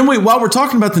 Can we, while we're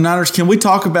talking about the Niners, can we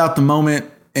talk about the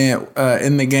moment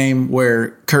in the game where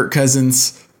Kirk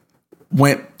Cousins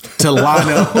went to line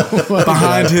up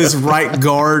behind his right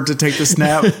guard to take the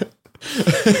snap?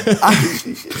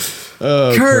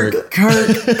 Kurt.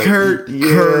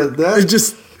 Yeah, it's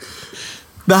just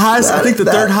the highest. I think the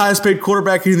third highest paid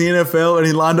quarterback in the NFL, and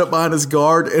he lined up behind his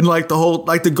guard, and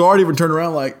the guard even turned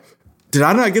around like, did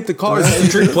I not get the call? Is that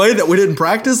a trick play that we didn't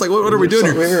practice? Like, what are we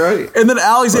doing here? Right. And then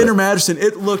Alexander Mattison,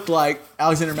 it looked like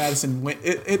Alexander Mattison went.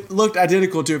 It looked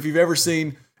identical to, if you've ever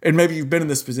seen, and maybe you've been in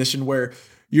this position where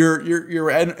you're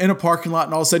in a parking lot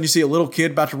and all of a sudden you see a little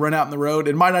kid about to run out in the road.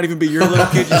 It might not even be your little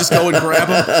kid. You just go and grab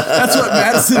him. That's what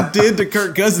Mattison did to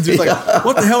Kirk Cousins. He was like,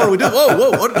 what the hell are we doing?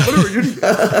 Whoa, what are we doing?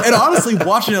 And honestly,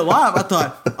 watching it live, I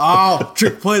thought,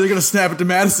 trick play. They're going to snap it to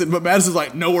Mattison. But Madison's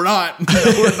like, no, we're not. No,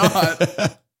 we're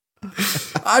not.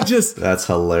 That's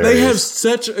hilarious. They have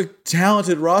such a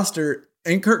talented roster,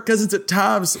 and Kirk Cousins at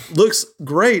times looks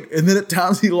great, and then at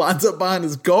times he lines up behind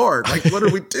his guard. Like, what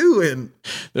are we doing?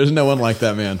 There's no one like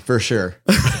that, man, for sure.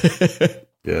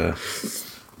 Yeah.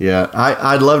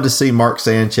 I'd love to see Mark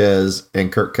Sanchez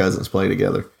and Kirk Cousins play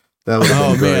together. That would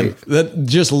have been great. Man. That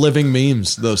just living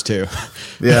memes, those two.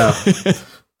 Yeah.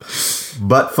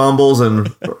 Butt fumbles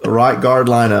and right guard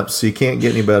lineups. You can't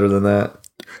get any better than that.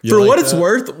 For what it's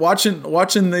worth, watching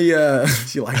the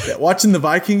you like that? Watching the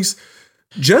Vikings,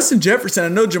 Justin Jefferson. I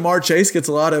know Jamar Chase gets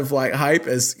a lot of hype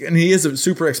and he is a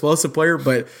super explosive player,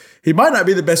 but he might not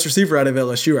be the best receiver out of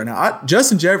LSU right now.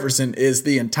 Justin Jefferson is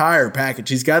the entire package.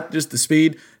 He's got just the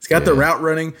speed. He's got the route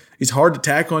running. He's hard to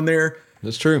tackle in there.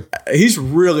 That's true. He's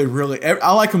really, really.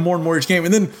 I like him more and more each game.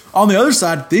 And then on the other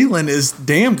side, Thielen is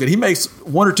damn good. He makes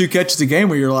 1 or 2 catches a game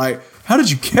where you're like, how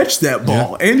did you catch that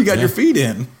ball? Yeah. And you got your feet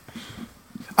in.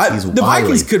 The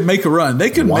Vikings could make a run. They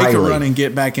could make a run and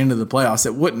get back into the playoffs.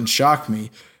 It wouldn't shock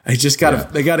me. They just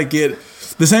they got to get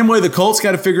the same way the Colts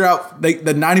got to figure out the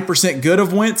 90% good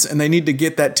of Wentz, and they need to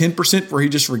get that 10% where he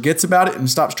just forgets about it and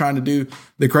stops trying to do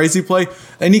the crazy play.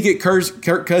 They need to get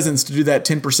Kirk Cousins to do that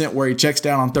 10% where he checks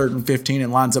down on 3rd and 15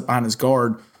 and lines up behind his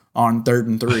guard on 3rd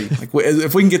and 3. Like,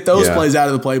 if we can get those plays out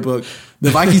of the playbook, the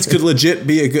Vikings could legit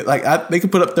be a good. They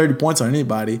could put up 30 points on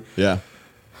anybody. Yeah,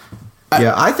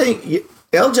 I think.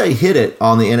 LJ hit it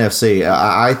on the NFC.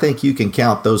 I think you can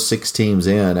count those 6 teams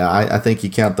in. I think you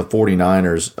count the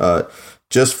 49ers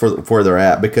just for where they're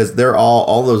at, because they're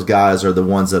all those guys are the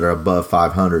ones that are above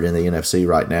 500 in the NFC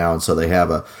right now, and so they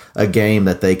have a game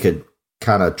that they could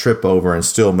kind of trip over and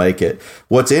still make it.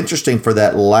 What's interesting for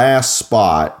that last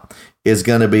spot is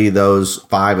going to be those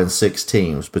 5 and 6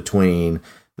 teams between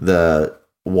the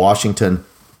Washington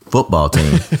football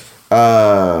team,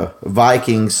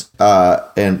 Vikings,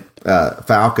 and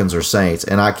Falcons or Saints.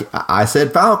 And I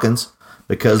said Falcons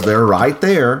because they're right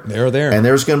there. They're there. And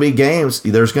there's going to be games.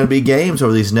 There's going to be games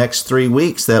over these next 3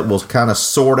 weeks that will kind of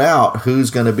sort out who's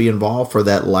going to be involved for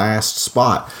that last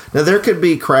spot. Now, there could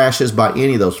be crashes by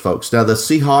any of those folks. Now, the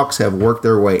Seahawks have worked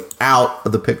their way out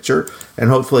of the picture and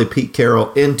hopefully Pete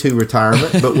Carroll into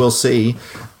retirement, but we'll see.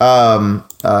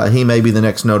 he may be the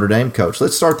next Notre Dame coach.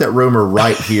 Let's start that rumor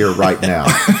right here, right now.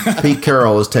 Pete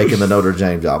Carroll is taking the Notre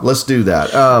Dame job. Let's do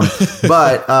that.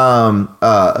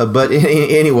 But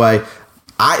anyway,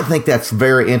 I think that's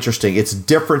very interesting. It's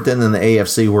different than in the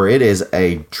AFC where it is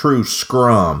a true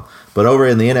scrum. But over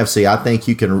in the NFC, I think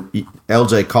you can.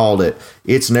 LJ called it.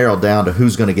 It's narrowed down to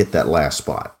who's going to get that last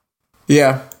spot.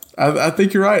 Yeah, I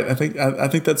think you're right. I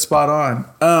think that's spot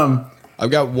on.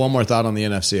 I've got one more thought on the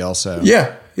NFC also.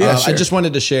 Yeah, sure. I just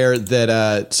wanted to share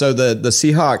that. So the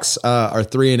Seahawks are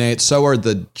 3-8. So are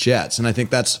the Jets, and I think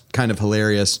that's kind of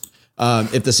hilarious.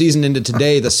 If the season ended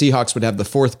today, the Seahawks would have the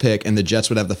 4th pick, and the Jets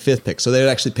would have the 5th pick. So they would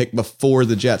actually pick before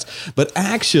the Jets. But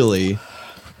actually,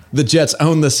 the Jets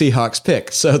own the Seahawks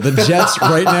pick. So the Jets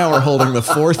right now are holding the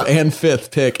 4th and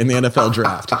 5th pick in the NFL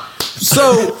draft.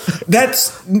 So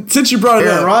that's, since you brought it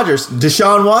up, Aaron Rodgers,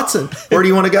 Deshaun Watson, where do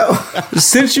you want to go?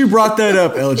 Since you brought that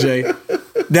up,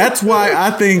 LJ, that's why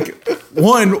I think,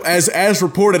 one, as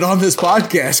reported on this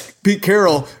podcast, Pete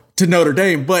Carroll to Notre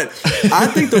Dame, but I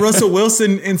think the Russell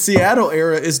Wilson in Seattle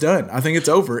era is done. I think it's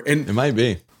over. And it might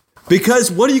be.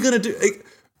 Because what are you going to do?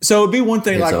 So it'd be one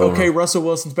thing It's like, over. okay, Russell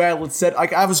Wilson's bad. Let's set.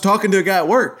 Like I was talking to a guy at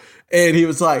work, and he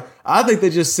was like, "I think they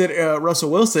just sit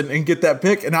Russell Wilson and get that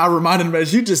pick." And I reminded him,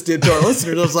 as you just did to our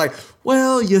listeners, I was like,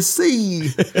 "Well, you see,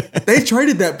 they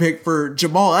traded that pick for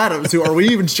Jamal Adams. Who are we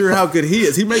even sure how good he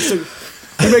is? He makes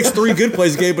 3 good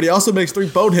plays a game, but he also makes 3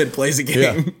 bonehead plays a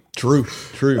game." Yeah, true.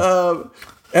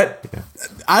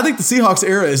 I think the Seahawks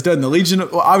era is done.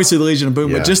 Obviously the Legion of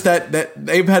Boom, but just that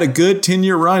they've had a good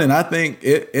 10-year run, and I think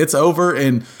it's over.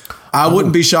 And I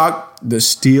wouldn't be shocked the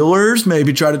Steelers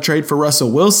maybe try to trade for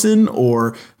Russell Wilson,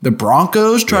 or the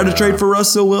Broncos try to trade for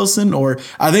Russell Wilson, or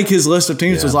I think his list of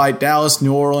teams was like Dallas,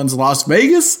 New Orleans, Las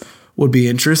Vegas would be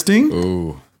interesting.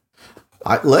 Ooh.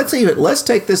 Let's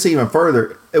take this even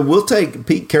further. We'll take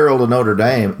Pete Carroll to Notre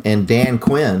Dame and Dan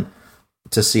Quinn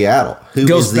to Seattle,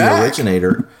 who is the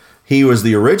originator. He was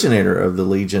the originator of the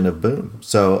Legion of Boom.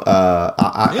 So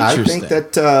I think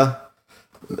that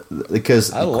because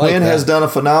Quinn has done a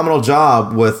phenomenal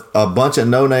job with a bunch of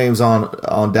no names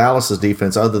on Dallas's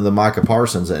defense, other than Micah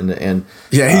Parsons, and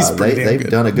he's they've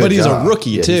done a good job. But he's a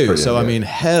rookie too, so good. I mean,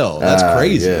 hell, that's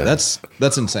crazy. Yeah.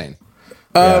 That's insane.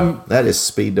 That is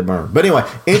speed to burn. But anyway,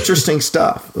 interesting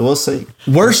stuff. We'll see.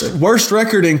 Worst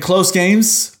record in close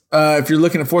games. If you're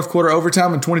looking at fourth quarter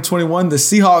overtime in 2021, the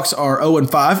Seahawks are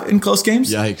 0-5 in close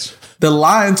games. Yikes. The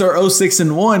Lions are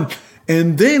 0-6-1.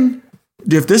 And then,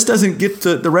 if this doesn't get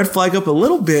the red flag up a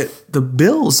little bit, the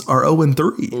Bills are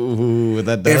 0-3. Ooh,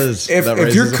 that does.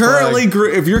 If you're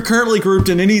currently grouped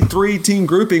in any 3-team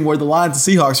grouping where the Lions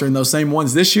and Seahawks are in those same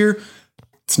ones this year,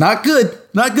 it's not good.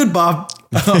 Not good, Bob.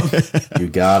 You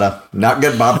gotta. Not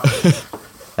good, Bob.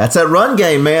 That's that run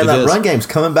game, man. That run game's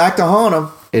coming back to haunt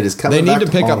them. It is coming. They need back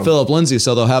to pick up them. Phillip Lindsay,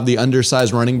 so they'll have the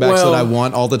undersized running backs that I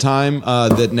want all the time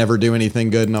that never do anything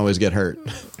good and always get hurt.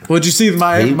 Well, did you see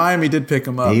Miami did pick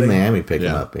him up? Miami picked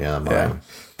him up. Yeah, Miami.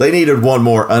 They needed one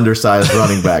more undersized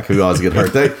running back who always get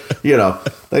hurt.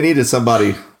 They needed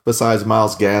somebody besides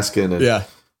Myles Gaskin.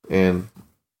 And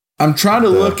I'm trying to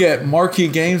look at marquee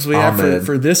games we have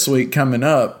for this week coming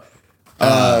up.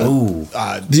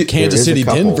 Kansas City,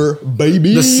 Denver,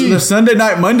 baby. The Sunday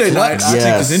night, Monday night, I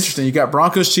think is interesting. You got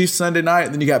Broncos, Chiefs Sunday night,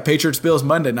 and then you got Patriots, Bills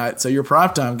Monday night. So your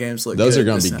primetime games look Those good. are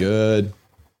going to be good.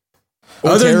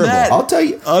 Other than that, I'll tell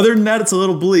you. Other than that, it's a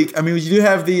little bleak. I mean, you do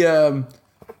have the.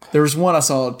 There was one I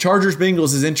saw. Chargers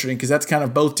Bengals is interesting because that's kind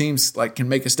of both teams can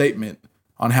make a statement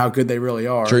on how good they really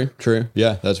are. True.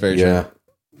 Yeah, that's very true.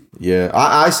 Yeah.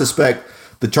 I suspect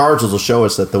the Chargers will show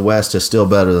us that the West is still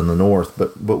better than the North,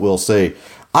 but we'll see.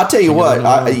 I'll tell you what, the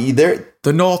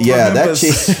North. Remembers.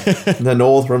 The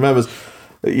North remembers.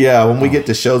 Yeah, when we get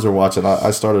to shows we're watching,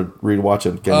 I started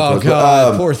rewatching. Oh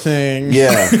God, poor thing.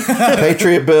 Yeah,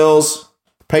 Patriot Bills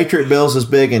is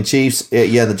big, and Chiefs.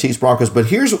 The Chiefs Broncos. But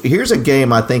here's a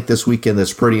game I think this weekend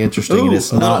that's pretty interesting. Ooh, and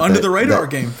it's a little under the radar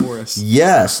game for us.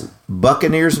 Yes,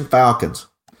 Buccaneers and Falcons.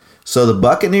 So the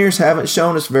Buccaneers haven't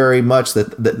shown us very much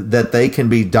that they can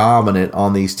be dominant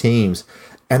on these teams,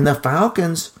 and the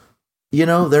Falcons,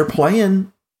 they're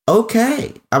playing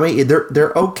okay. I mean,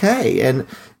 they're okay, and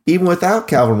even without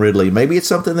Calvin Ridley, maybe it's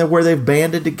something where they've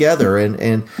banded together,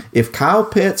 and if Kyle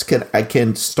Pitts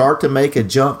can start to make a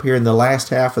jump here in the last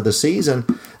half of the season,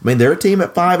 I mean, they're a team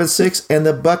at 5-6, and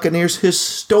the Buccaneers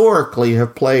historically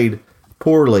have played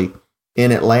poorly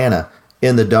in Atlanta.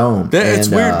 in the Dome. It's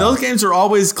weird. Those games are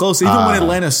always close. Even when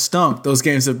Atlanta stunk, those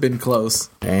games have been close.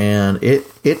 And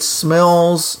it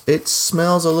smells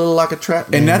a little like a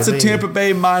trap game. And that's a Tampa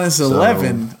Bay minus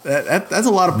 11. That's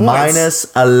a lot of points.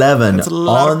 Minus 11 that's a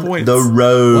lot of points. The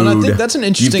road. Well, I think that's an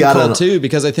interesting call too,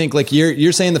 because I think like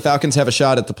you're saying the Falcons have a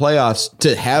shot at the playoffs.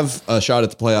 To have a shot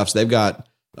at the playoffs, they've got,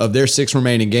 of their 6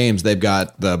 remaining games, they've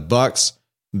got the Bucs,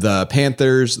 the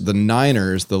Panthers, the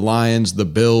Niners, the Lions, the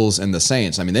Bills, and the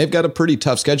Saints. I mean, they've got a pretty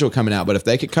tough schedule coming out, but if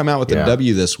they could come out with a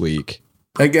W this week,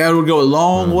 that would go a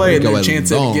long way in their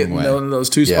chance of getting one of those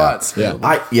 2 spots. Yeah.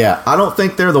 I don't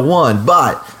think they're the one,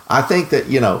 but I think that,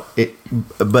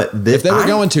 if they were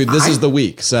going to, this is the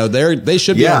week. So they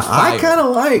should be on fire. I kind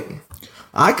of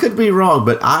I could be wrong,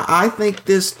 but I think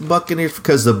this Buccaneers,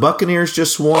 because the Buccaneers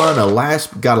just won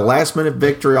got a last minute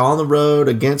victory on the road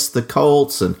against the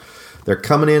Colts, and they're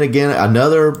coming in again,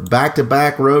 another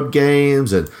back-to-back road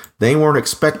games, and they weren't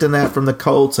expecting that from the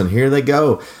Colts, and here they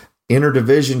go.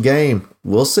 Interdivision game.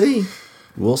 We'll see.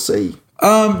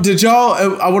 Did y'all?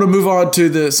 I want to move on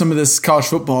to some of this college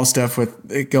football stuff with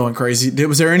it going crazy.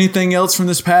 Was there anything else from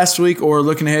this past week or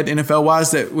looking ahead NFL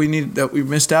wise that we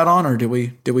missed out on, or did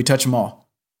we touch them all?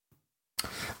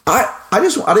 I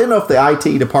didn't know if the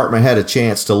IT department had a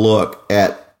chance to look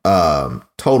at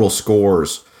total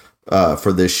scores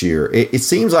for this year. It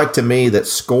seems like to me that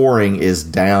scoring is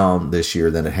down this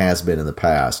year than it has been in the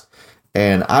past.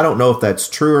 And I don't know if that's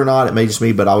true or not. It may just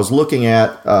be, but I was looking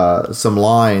at some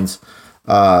lines,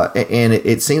 and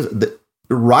it seems that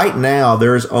right now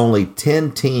there's only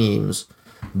 10 teams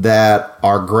that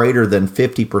are greater than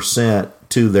 50%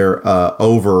 to their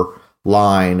over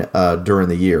line during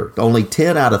the year. Only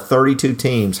 10 out of 32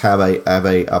 teams have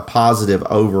a positive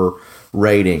over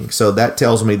rating. So that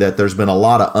tells me that there's been a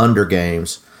lot of under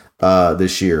games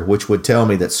this year, which would tell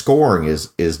me that scoring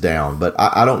is down. But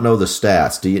I don't know the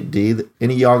stats. Do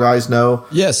any of y'all guys know?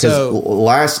 Yeah. So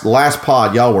last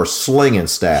pod, y'all were slinging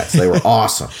stats. They were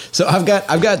awesome. So I've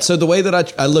got. So the way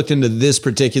that I looked into this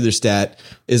particular stat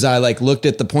is I looked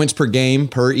at the points per game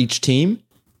per each team.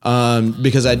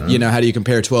 Because how do you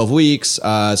compare 12 weeks?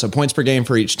 So points per game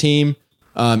for each team,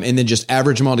 and then just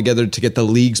average them all together to get the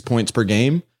league's points per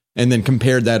game. And then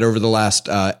compared that over the last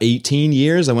 18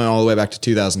 years. I went all the way back to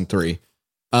 2003.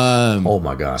 Oh,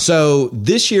 my gosh. So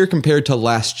this year compared to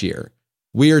last year,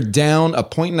 we are down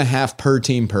 1.5 per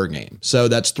team per game. So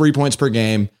that's 3 points per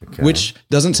game, which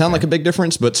doesn't sound like a big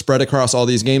difference, but spread across all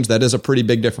these games, that is a pretty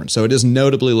big difference. So it is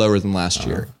notably lower than last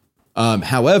year.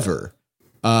 However,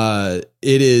 it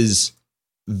is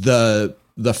the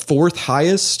 4th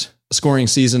highest scoring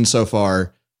season so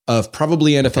far of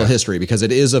probably NFL history, because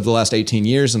it is of the last 18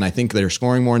 years, and I think they're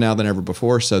scoring more now than ever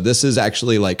before. So this is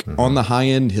actually on the high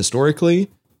end historically,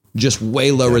 just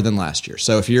way lower than last year.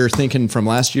 So if you're thinking from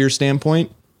last year's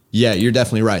standpoint, yeah, you're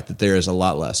definitely right that there is a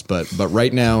lot less. But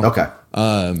right now,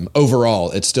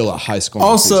 overall, it's still a high scoring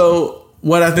Also, season.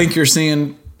 What I think you're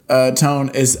seeing,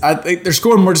 Tone, is I think they're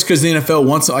scoring more just because the NFL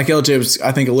wants, like LJ was,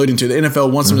 I think, alluding to, the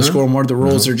NFL wants them to score more. The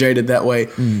rules are jaded that way.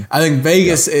 I think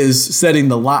Vegas is setting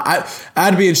the line.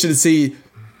 I'd be interested to see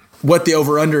what the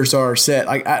over-unders are set.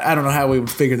 I don't know how we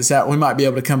would figure this out. We might be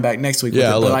able to come back next week with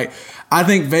it. But I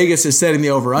think Vegas is setting the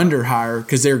over-under higher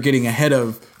because they're getting ahead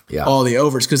of all the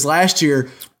overs. Because last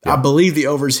year, I believe the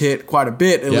overs hit quite a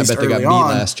bit, at least early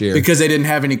on, last year, because they didn't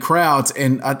have any crowds.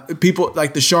 And people,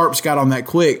 like the Sharps, got on that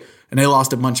quick, and they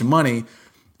lost a bunch of money.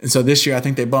 And so this year, I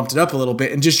think they bumped it up a little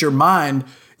bit. And just your mind,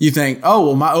 you think, oh,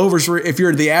 well, my overs were, if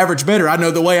you're the average bettor, I know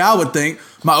the way I would think,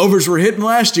 my overs were hitting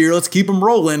last year. Let's keep them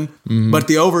rolling. But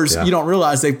the overs, you don't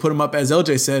realize they put them up, as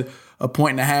LJ said,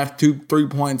 1.5, 2, 3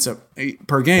 points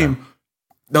per game.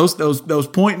 Those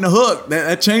point and the hook,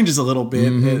 that changes a little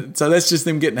bit. So that's just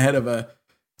them getting ahead of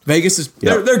Vegas is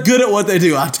they're good at what they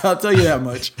do. I'll tell you that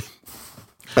much.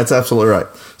 That's absolutely right.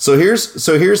 So here's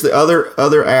the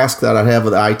other ask that I have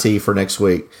with IT for next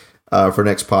week, for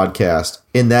next podcast,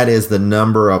 and that is the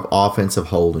number of offensive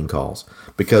holding calls.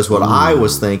 Because what I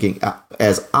was thinking,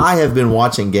 as I have been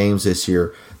watching games this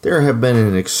year, there have been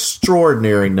an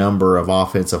extraordinary number of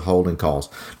offensive holding calls.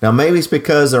 Now, maybe it's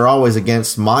because they're always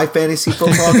against my fantasy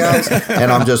football guys,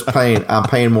 and I'm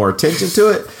paying more attention to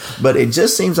it. But it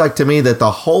just seems like to me that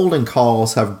the holding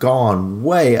calls have gone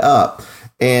way up.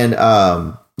 And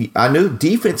I knew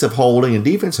defensive holding and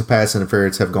defensive pass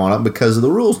interference have gone up because of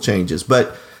the rules changes.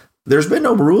 But there's been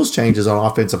no rules changes on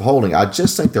offensive holding. I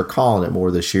just think they're calling it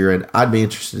more this year, and I'd be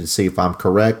interested to see if I'm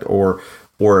correct or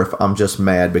if I'm just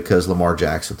mad because Lamar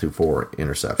Jackson threw 4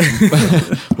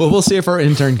 interceptions. Well, we'll see if our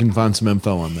intern can find some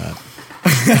info on that.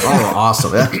 Oh,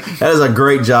 awesome. That is a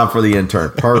great job for the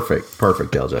intern. Perfect,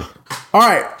 LJ. All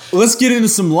right, let's get into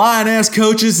some lying-ass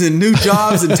coaches and new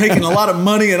jobs and taking a lot of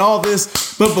money and all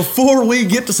this. But before we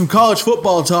get to some college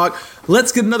football talk,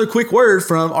 let's get another quick word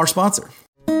from our sponsor.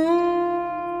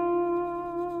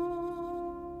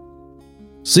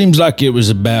 Seems like it was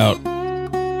about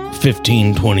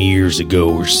 15, 20 years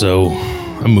ago or so.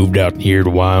 I moved out here to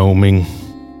Wyoming.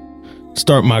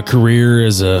 Start my career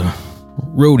as a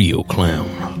rodeo clown.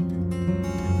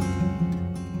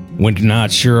 Winter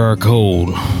nights sure are cold.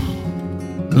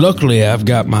 Luckily, I've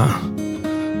got my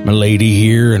lady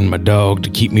here and my dog to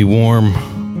keep me warm.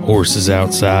 Horses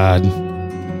outside,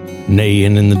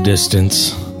 neighing in the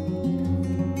distance.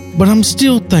 But I'm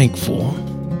still thankful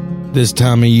this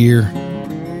time of year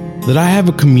that I have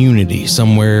a community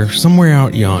somewhere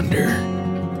out yonder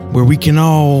where we can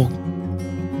all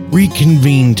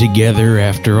reconvene together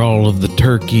after all of the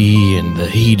turkey and the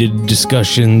heated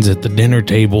discussions at the dinner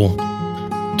table.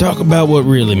 Talk about what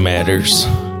really matters.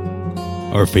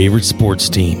 Our favorite sports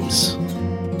teams.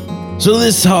 So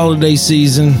this holiday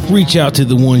season, reach out to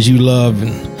the ones you love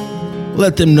and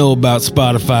let them know about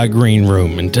Spotify Green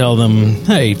Room and tell them,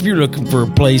 hey, if you're looking for a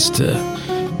place to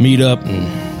meet up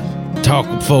and talk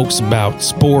with folks about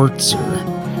sports or,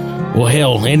 well,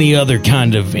 hell, any other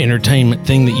kind of entertainment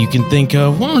thing that you can think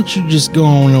of, why don't you just go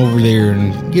on over there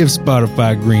and give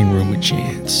Spotify Green Room a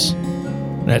chance?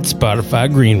 That's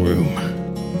Spotify Green Room.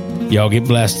 Y'all get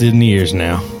blasted in the ears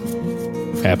now.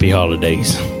 Happy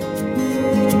holidays.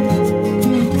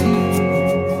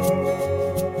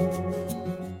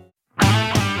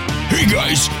 Hey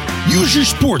guys, use your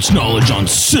sports knowledge on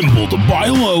Symbol to buy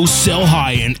low, sell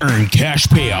high, and earn cash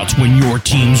payouts when your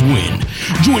teams win.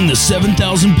 Join the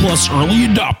 7,000 plus early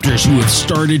adopters who have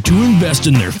started to invest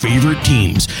in their favorite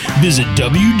teams. Visit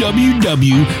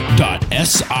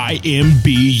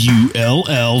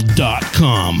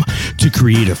www.simbull.com to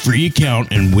create a free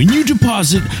account, and when you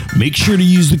deposit, make sure to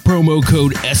use the promo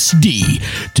code SD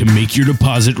to make your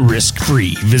deposit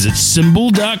risk-free. Visit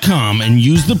Symbol.com and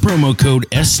use the promo code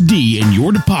SD and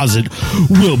your deposit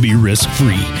will be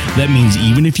risk-free. That means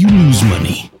even if you lose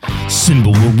money,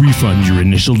 Symbol will refund your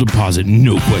initial deposit,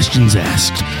 no questions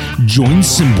asked. Join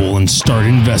Symbol and start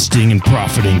investing and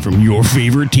profiting from your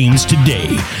favorite teams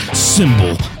today.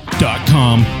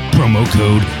 Symbol.com, promo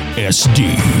code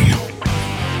SD.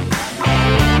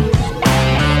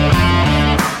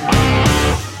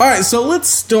 All right, so let's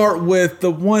start with the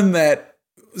one that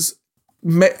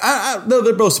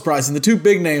they're both surprising. The two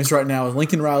big names right now is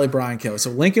Lincoln Riley, Brian Kelly. So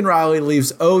Lincoln Riley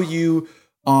leaves OU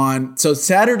on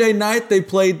Saturday night. They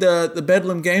played the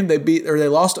Bedlam game. They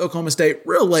lost to Oklahoma State,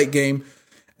 real late game.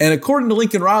 And according to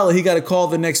Lincoln Riley, he got a call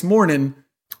the next morning,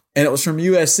 and it was from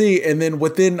USC. And then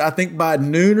within, I think by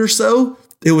noon or so,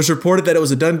 it was reported that it was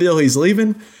a done deal. He's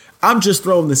leaving. I'm just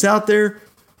throwing this out there.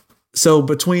 So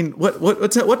between what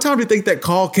time do you think that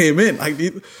call came in? Like,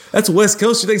 that's West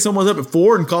Coast. You think someone was up at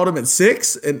 4 and called him at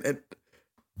 6 and at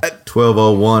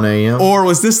 12:01 a.m. Or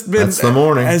was this been? That's the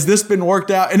morning. Has this been worked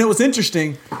out? And it was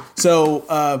interesting. So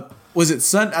was it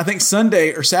I think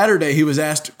Sunday or Saturday? He was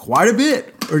asked quite a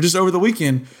bit, or just over the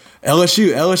weekend.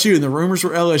 LSU, and the rumors were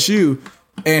LSU,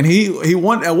 and he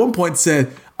at one point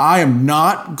said, "I am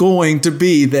not going to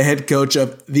be the head coach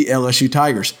of the LSU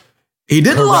Tigers." He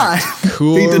didn't lie.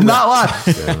 He did not lie.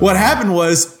 What happened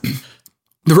was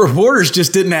the reporters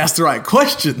just didn't ask the right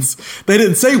questions. They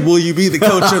didn't say, "Will you be the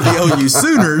coach of the OU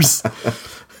Sooners?"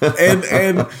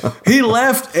 And he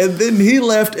left, and then he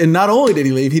left, and not only did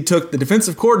he leave, he took the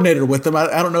defensive coordinator with him.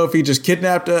 I don't know if he just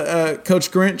kidnapped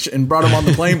Coach Grinch and brought him on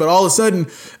the plane, but all of a sudden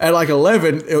at like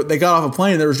 11, they got off a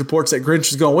plane, and there was reports that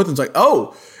Grinch was going with him. It's like,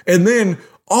 oh, and then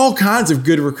all kinds of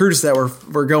good recruits that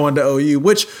were going to OU,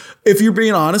 which, if you're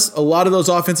being honest, a lot of those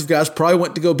offensive guys probably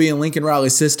went to go be in Lincoln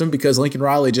Riley's system because Lincoln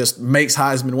Riley just makes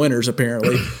Heisman winners,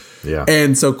 apparently. Yeah.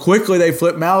 And so quickly they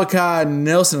flipped Malachi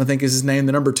Nelson, I think is his name,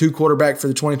 the number 2 quarterback for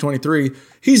the 2023.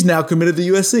 He's now committed to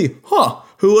USC.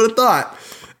 Who would have thought?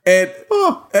 And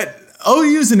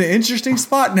OU's in an interesting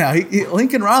spot now.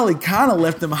 Lincoln Riley kind of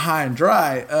left them high and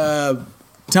dry.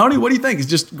 Tony, what do you think? Is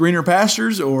just greener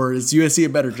pastures, or is USC a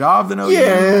better job than OU?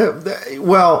 Yeah,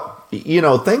 well,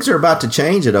 things are about to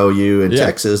change at OU in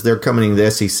Texas. They're coming to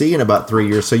the SEC in about 3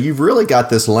 years. So you've really got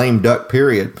this lame duck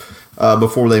period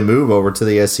before they move over to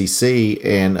the SEC,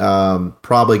 and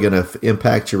probably going to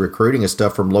impact your recruiting and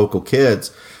stuff from local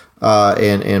kids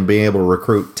and being able to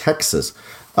recruit Texas.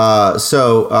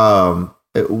 So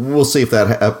we'll see if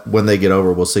that when they get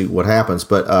over, we'll see what happens.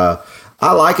 But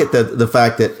I like it that the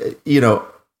fact that,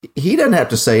 he doesn't have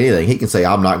to say anything. He can say,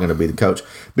 I'm not going to be the coach,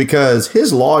 because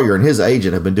his lawyer and his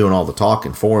agent have been doing all the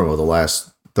talking for him over the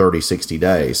last 30, 60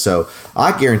 days. So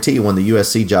I guarantee you when the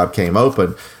USC job came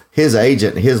open, his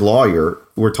agent and his lawyer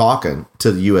were talking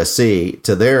to the USC,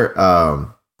 to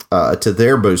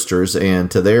their boosters and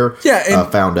to their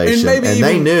foundation. And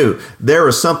they knew there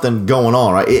was something going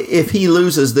on, right? If he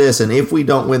loses this and if we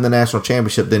don't win the national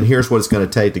championship, then here's what it's going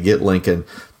to take to get Lincoln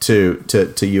to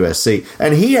USC.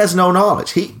 And he has no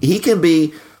knowledge. He can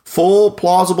be full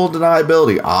plausible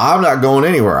deniability. I'm not going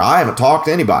anywhere. I haven't talked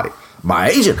to anybody. My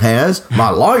agent has, my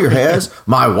lawyer has,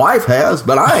 my wife has,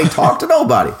 but I ain't talked to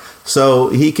nobody. So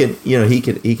he can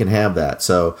have that.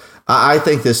 So I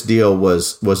think this deal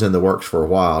was in the works for a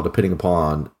while, depending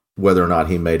upon whether or not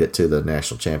he made it to the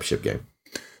national championship game.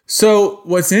 So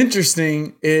what's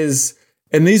interesting is,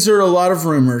 and these are a lot of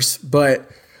rumors, but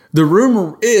the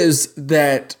rumor is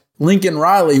that Lincoln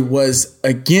Riley was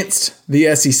against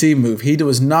the SEC move. He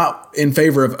was not in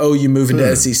favor of OU moving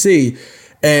to SEC.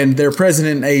 And their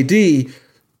president and AD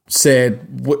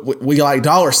said, we like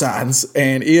dollar signs,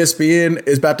 and ESPN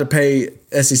is about to pay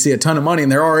SEC a ton of money,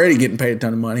 and they're already getting paid a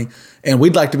ton of money, and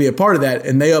we'd like to be a part of that,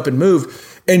 and they up and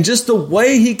move. And just the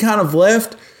way he kind of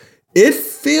left, it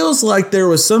feels like there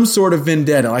was some sort of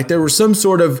vendetta, like there was some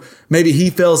sort of, maybe he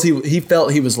felt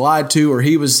he was lied to, or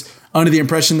he was under the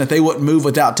impression that they wouldn't move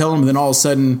without telling him, and then all of a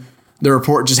sudden the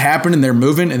report just happened and they're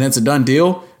moving, and that's a done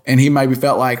deal. And he maybe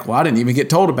felt like, well, I didn't even get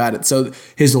told about it. So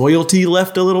his loyalty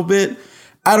left a little bit.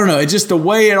 I don't know. It's just the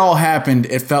way it all happened.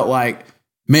 It felt like,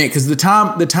 man, because the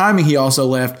timing he also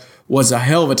left was a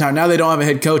hell of a time. Now they don't have a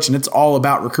head coach, and it's all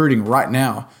about recruiting right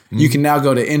now. Mm-hmm. You can now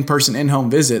go to in-person, in-home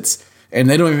visits, and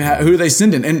they don't even have, who are they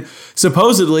sending? And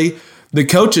supposedly the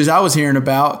coaches I was hearing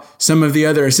about, some of the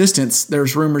other assistants,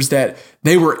 there's rumors that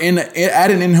they were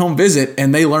at an in-home visit,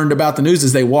 and they learned about the news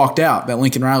as they walked out that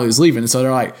Lincoln Riley was leaving. And so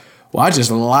they're like, well, I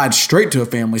just lied straight to a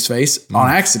family's face on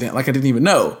accident, like I didn't even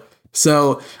know.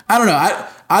 So I don't know.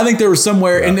 I think there was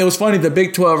somewhere, and it was funny, the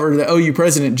Big 12 or the OU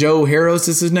president, Joe Harroz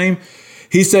is his name.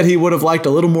 He said he would have liked a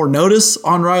little more notice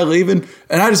on Riley leaving.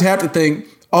 And I just have to think,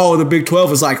 oh, the Big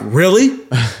 12 is like, really?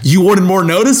 You wanted more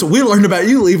notice? We learned about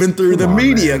you leaving through the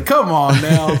media. Man. Come on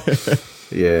now.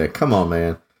 Yeah, come on,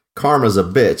 man. Karma's a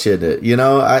bitch, isn't it? You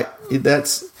know,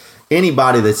 that's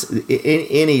anybody that's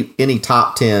any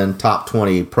top 10, top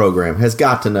 20 program has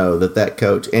got to know that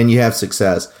coach, and you have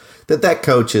success, that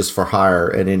coach is for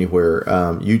hire at anywhere.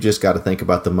 You just got to think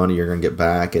about the money you're going to get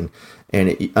back, and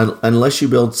unless you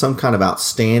build some kind of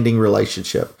outstanding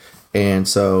relationship. And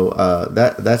so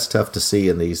that's tough to see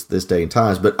in this day and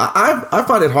times. But I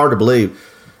find it hard to believe.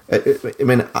 I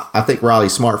mean, I think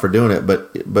Riley's smart for doing it,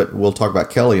 but we'll talk about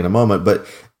Kelly in a moment. But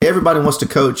everybody wants to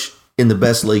coach in the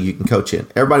best league you can coach in.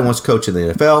 Everybody wants to coach in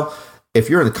the NFL. If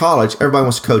you're in the college, everybody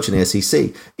wants to coach in the SEC.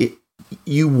 If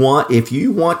you want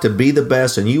to be the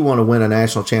best and you want to win a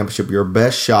national championship, your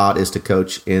best shot is to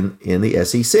coach in the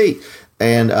SEC.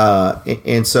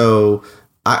 And so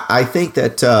I think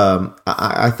that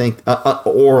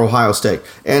or Ohio State.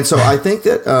 And so I think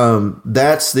that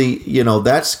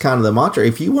that's kind of the mantra.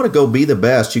 If you want to go be the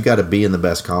best, you got to be in the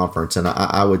best conference. And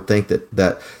I would think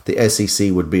that the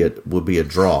SEC would be a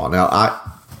draw. Now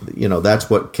that's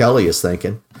what Kelly is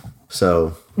thinking.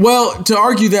 So, well, to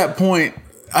argue that point,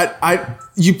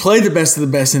 you play the best of the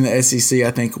best in the SEC,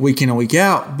 I think, week in and week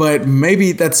out, but maybe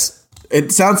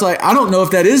it sounds like, I don't know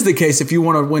if that is the case if you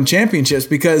want to win championships,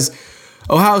 because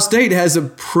Ohio State has a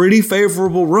pretty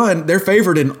favorable run. They're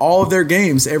favored in all of their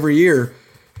games every year,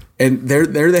 and they're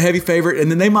the heavy favorite.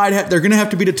 And then they're going to have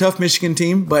to beat a tough Michigan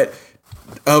team, but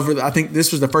I think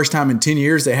this was the first time in 10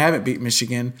 years they haven't beat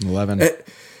Michigan. 11.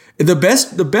 The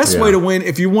best way to win,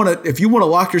 if you want to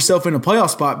lock yourself in a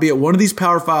playoff spot, be at one of these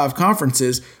Power 5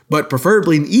 conferences, but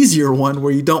preferably an easier one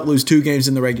where you don't lose 2 games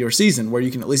in the regular season, where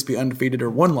you can at least be undefeated or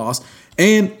 1 loss.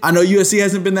 And I know USC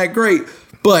hasn't been that great,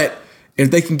 but if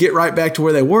they can get right back to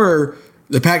where they were,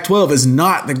 the Pac-12 is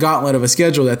not the gauntlet of a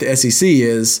schedule that the SEC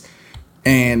is.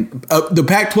 And the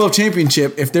Pac-12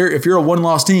 championship, if you're a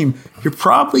 1-loss team, you're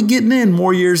probably getting in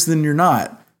more years than you're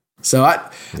not. So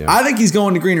I think he's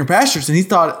going to greener pastures, and he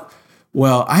thought,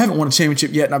 well, I haven't won a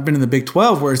championship yet, and I've been in the Big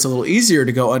 12 where it's a little easier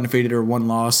to go undefeated or 1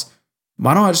 loss.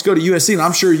 Why don't I just go to USC? And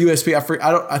I'm sure USP,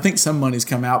 I think some money's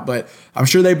come out, but I'm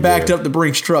sure they backed up the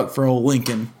Brinks truck for old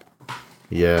Lincoln.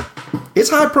 Yeah. It's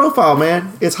high profile,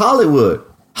 man. It's Hollywood.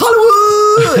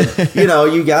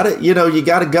 You got to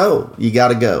go. You got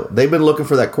to go. They've been looking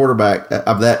for that quarterback,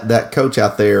 that coach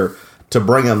out there to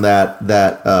bring them that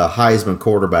Heisman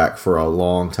quarterback for a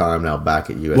long time now back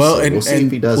at USC. Well, we'll see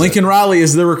if he does. Lincoln Riley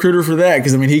is the recruiter for that,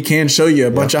 because he can show you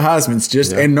a bunch of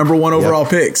Heismans and number 1 overall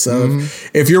picks. So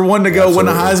if you're one to go win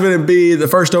a Heisman and be the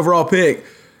first overall pick,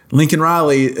 Lincoln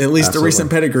Riley, at least the recent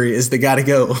pedigree, is the guy to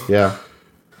go. Yeah.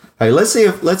 Hey, let's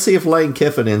see if Lane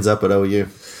Kiffin ends up at OU.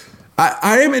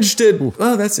 I am interested.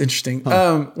 Oh, that's interesting.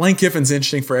 Lane Kiffin's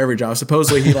interesting for every job.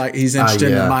 Supposedly he's interested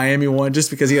in the Miami one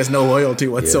just because he has no loyalty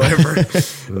whatsoever.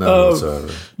 Whatsoever.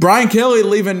 Brian Kelly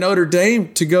leaving Notre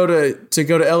Dame to go to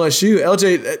LSU.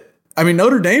 LJ, I mean,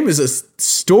 Notre Dame is a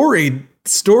story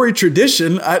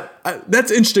tradition.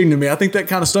 That's interesting to me. I think that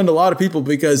kind of stunned a lot of people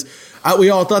because we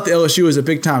all thought the LSU was a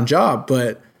big time job,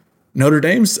 but Notre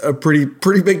Dame's a pretty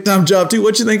big time job too.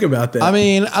 What you think about that? I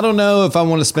mean, I don't know if I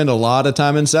want to spend a lot of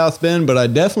time in South Bend, but I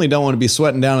definitely don't want to be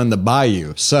sweating down in the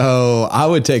bayou. So I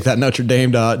would take that Notre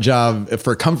Dame job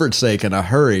for comfort's sake in a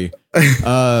hurry.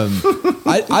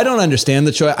 I don't understand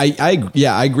the choice.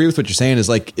 I agree with what you're saying.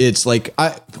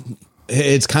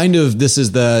 It's kind of, this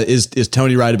is is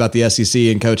Tony right about the SEC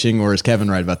and coaching, or is Kevin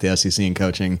right about the SEC and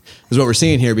coaching, is what we're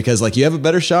seeing here, because like you have a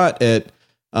better shot at,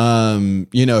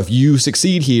 if you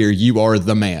succeed here, you are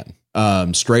the man,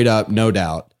 straight up, no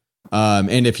doubt.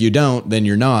 And if you don't, then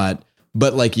you're not,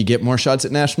 but like you get more shots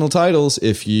at national titles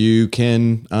if you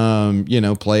can,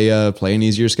 play an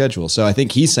easier schedule. So I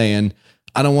think he's saying,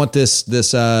 I don't want this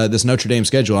Notre Dame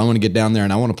schedule. I want to get down there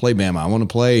and I want to play Bama. I want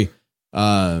to play,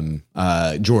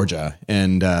 Georgia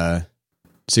and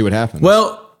see what happens.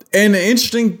 Well, and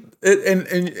interesting,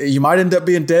 and you might end up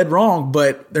being dead wrong,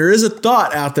 but there is a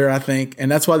thought out there, I think, and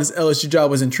that's why this LSU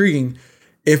job was intriguing.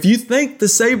 If you think the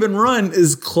Saban run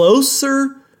is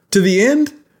closer to the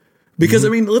end, because I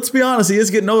mean, let's be honest, he is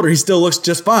getting older. He still looks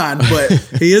just fine, but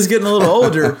he is getting a little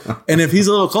older. And if he's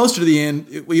a little closer to the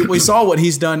end, we saw what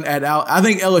he's done at I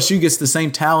think LSU gets the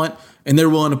same talent. And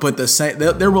they're willing to put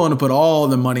they're willing to put all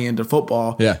the money into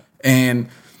football. Yeah. And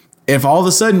if all of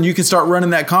a sudden you can start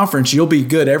running that conference, you'll be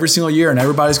good every single year, and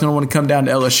everybody's going to want to come down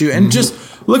to LSU. And just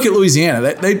look at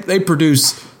Louisiana. They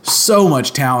produce so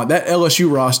much talent. That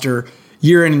LSU roster,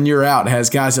 year in and year out,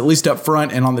 has guys at least up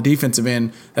front and on the defensive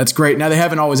end. That's great. Now, they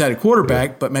haven't always had a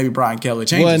quarterback, but maybe Brian Kelly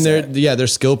changes that. Their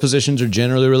skill positions are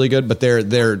generally really good, but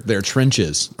their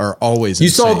trenches are always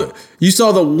insane. You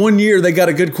saw the 1 year they got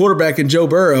a good quarterback in Joe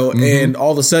Burrow, and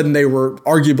all of a sudden they were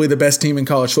arguably the best team in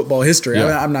college football history. Yeah. I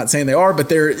mean, I'm not saying they are, but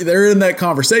they're in that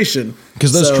conversation.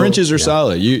 Because those trenches are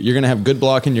solid. You're going to have good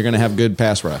blocking. You're going to have good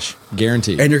pass rush.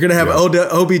 Guaranteed. And you're going to have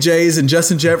OBJs and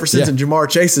Justin Jeffersons and Jamar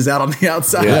Chases out on the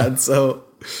outside. Yeah. So...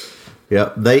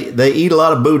 Yeah, they eat a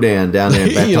lot of boudin down there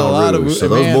in Baton Rouge, so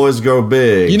those boys grow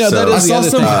big. That is the other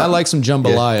thing. I like some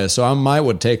jambalaya, so I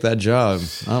would take that job.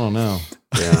 I don't know.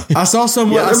 Yeah, I saw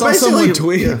someone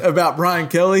tweet about Brian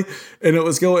Kelly, and it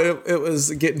was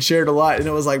getting shared a lot, and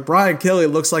it was like, Brian Kelly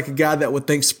looks like a guy that would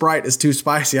think Sprite is too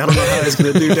spicy. I don't know how he's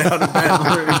going to do down in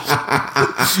Baton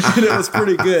Rouge. And it was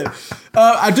pretty good.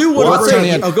 I do want to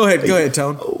bring. Go ahead,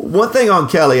 Tone. One thing on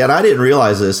Kelly, and I didn't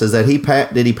realize this, is that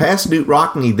did he pass Newt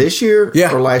Rockne this year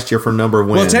or last year for number of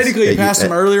wins? Well, technically he passed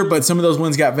him earlier, but some of those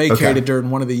wins got vacated during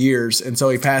one of the years, and so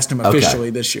he passed him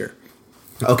officially this year.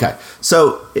 Okay,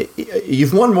 so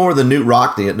you've won more than Newt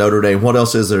Rockne at Notre Dame. What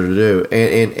else is there to do?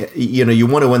 And you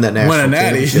want to win that national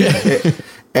championship.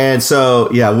 And so,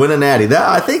 win a natty.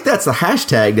 I think that's the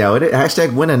hashtag now, isn't it?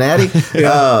 Hashtag win a natty.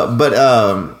 But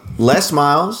Les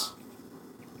Miles,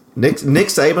 Nick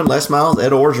Saban, Les Miles,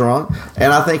 Ed Orgeron.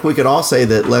 And I think we could all say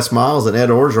that Les Miles and Ed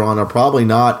Orgeron are probably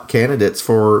not candidates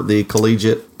for the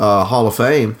Collegiate Hall of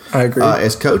Fame. I agree.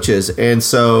 As coaches. And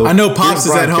so I know Pops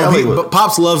is at home, but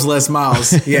Pops loves Les Miles.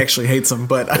 He actually hates him,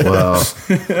 but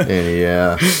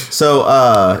yeah.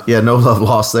 So no love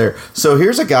lost there. So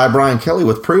here's a guy, Brian Kelly,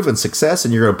 with proven success,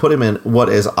 and you're going to put him in what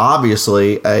is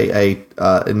obviously a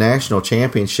national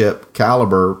championship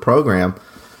caliber program.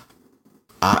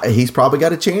 He's probably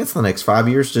got a chance in the next 5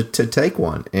 years to take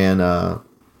one. And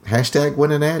hashtag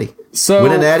win a natty. So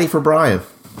win a natty for Brian.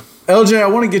 LJ, I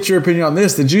want to get your opinion on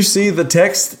this. Did you see the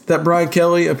text that Brian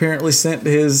Kelly apparently sent to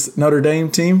his Notre Dame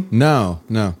team? No.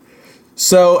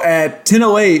 So at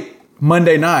 10:08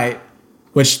 Monday night,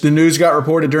 which the news got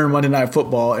reported during Monday Night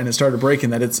Football, and it started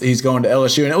breaking that he's going to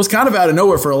LSU. And it was kind of out of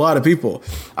nowhere for a lot of people.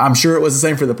 I'm sure it was the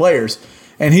same for the players.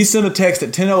 And he sent a text at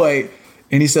 10:08.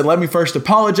 And he said, let me first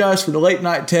apologize for the late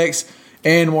night text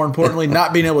and, more importantly,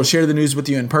 not being able to share the news with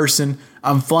you in person.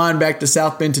 I'm flying back to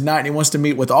South Bend tonight, and he wants to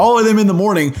meet with all of them in the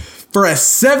morning for a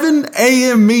 7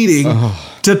 a.m. meeting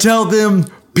to tell them,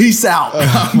 peace out.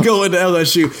 I'm going to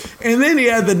LSU. And then he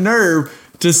had the nerve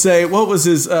to say, what was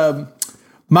his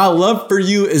my love for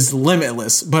you is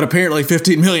limitless, but apparently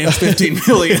 15 million is 15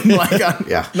 million. Not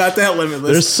that limitless.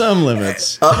 There's some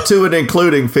limits. Up to and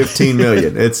including 15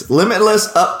 million. It's limitless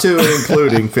up to and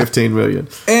including 15 million.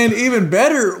 And even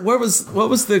better, what was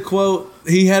the quote?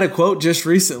 He had a quote just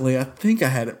recently. I think I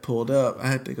had it pulled up. I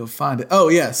had to go find it. Oh,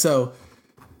 yeah. So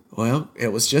Well,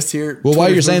 it was just here. Well,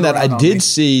 while you're saying that, I did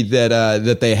see that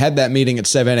that they had that meeting at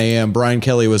 7 a.m. Brian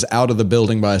Kelly was out of the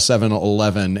building by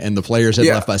 7:11, and the players had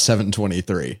left by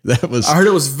 7:23. That was. I heard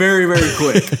it was very, very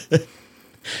quick.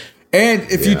 And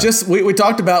if you just we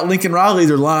talked about Lincoln Riley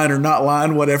either lying or not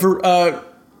lying, whatever.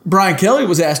 Brian Kelly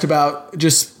was asked about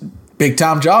just big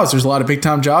time jobs. There's a lot of big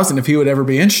time jobs, and if he would ever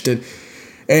be interested.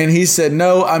 And he said,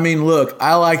 no, I mean, look,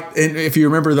 and if you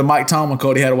remember the Mike Tomlin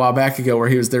quote he had a while back ago where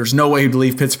there's no way he'd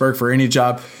leave Pittsburgh for any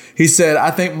job. He said,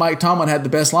 I think Mike Tomlin had the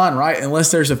best line, right?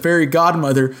 Unless there's a fairy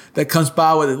godmother that comes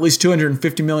by with at least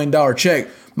 $250 million check,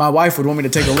 my wife would want me to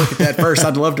take a look at that first.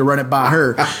 I'd love to run it by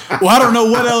her. Well, I don't know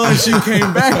what LSU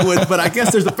came back with, but I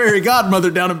guess there's a fairy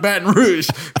godmother down in Baton Rouge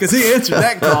because he answered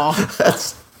that call.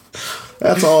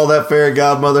 That's all that fairy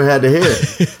godmother had to hear.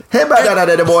 Hey,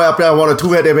 that boy up there wanted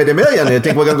 $250 million. They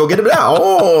think we're gonna go get him now.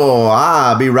 Oh,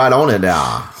 I'll be right on it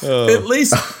now. At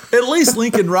least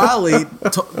Lincoln Riley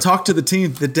talked to the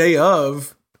team the day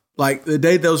of, like the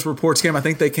day those reports came. I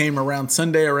think they came around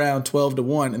Sunday around 12 to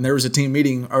 1, and there was a team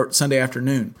meeting Sunday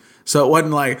afternoon. So it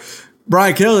wasn't like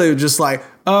Brian Kelly was just like,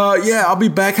 yeah, I'll be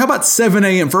back. How about 7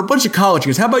 a.m. for a bunch of college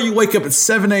kids? How about you wake up at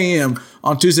 7 a.m.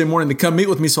 on Tuesday morning to come meet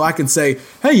with me so I can say,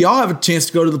 hey, y'all have a chance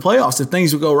to go to the playoffs. If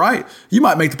things will go right, you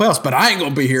might make the playoffs, but I ain't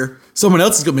going to be here. Someone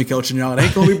else is going to be coaching y'all. It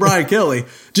ain't going to be Brian Kelly.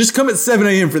 Just come at 7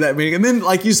 a.m. for that meeting. And then,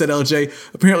 like you said,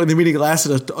 LJ, apparently the meeting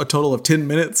lasted a total of 10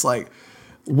 minutes. Like,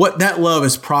 what that love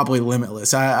is probably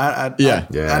limitless. Yeah.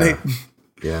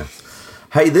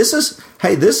 Hey, this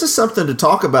is something to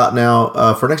talk about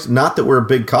now for next. Not that we're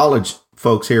big college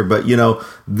folks here, but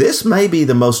this may be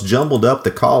the most jumbled up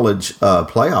the college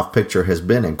playoff picture has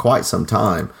been in quite some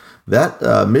time.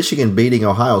 That Michigan beating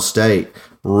Ohio State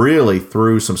really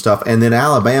threw some stuff, and then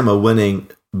Alabama winning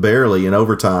barely in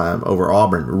overtime over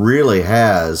Auburn really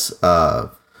has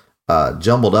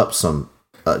jumbled up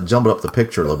the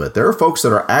picture a little bit. There are folks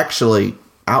that are actually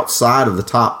outside of the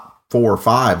top 4 or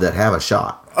 5 that have a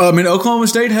shot. I mean, Oklahoma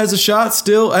State has a shot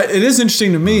still. It is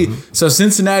interesting to me. Mm-hmm. So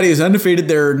Cincinnati is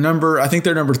undefeated. I think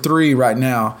they're number 3 right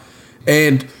now.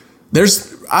 And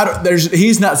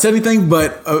he's not said anything,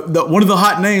 but one of the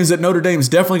hot names that Notre Dame is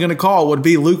definitely going to call would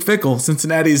be Luke Fickell,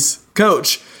 Cincinnati's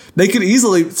coach.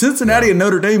 Cincinnati and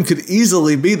Notre Dame could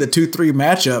easily be the 2-3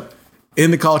 matchup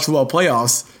in the college football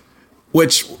playoffs,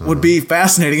 which would be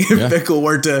fascinating if Fickell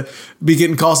were to be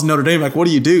getting calls to Notre Dame. Like, what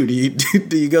do? Do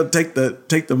you go take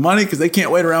the money because they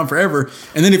can't wait around forever?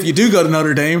 And then if you do go to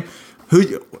Notre Dame, who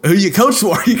you coach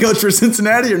for? You coach for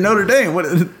Cincinnati or Notre Dame?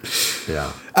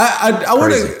 Yeah,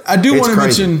 I do want to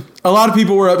mention a lot of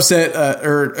people were upset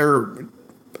or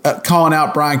calling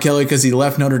out Brian Kelly because he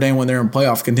left Notre Dame when they're in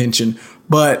playoff contention.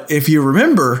 But if you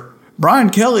remember, Brian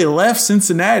Kelly left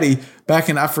Cincinnati back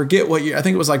in, I forget what year. I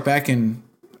think it was like back in.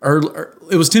 Or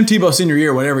it was Tim Tebow senior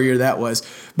year, whatever year that was.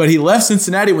 But he left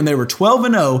Cincinnati when they were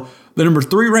 12-0, the number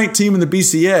 3 ranked team in the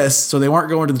BCS, so they weren't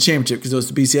going to the championship because it was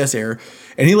the BCS era.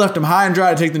 And he left them high and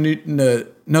dry to take the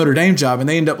Notre Dame job, and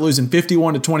they ended up losing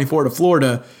 51-24 to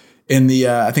Florida in the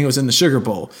I think it was in the Sugar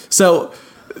Bowl. So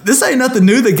this ain't nothing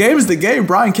new. The game is the game.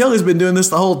 Brian Kelly's been doing this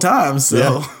the whole time.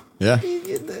 So yeah.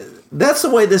 That's the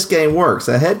way this game works.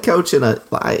 A head coach that's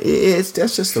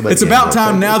just the way. It's about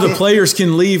time now the players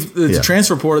can leave the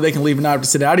transfer portal. They can leave and not have to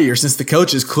sit out a year since the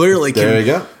coaches clearly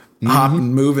can hop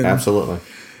and move. Absolutely.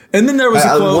 And then there was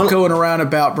a quote going around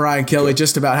about Brian Kelly,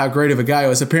 just about how great of a guy he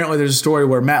was. Apparently, there's a story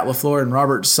where Matt LaFleur and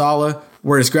Robert Saleh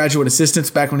were his graduate assistants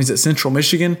back when he's at Central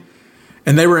Michigan,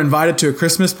 and they were invited to a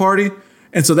Christmas party.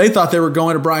 And so they thought they were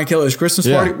going to Brian Kelly's Christmas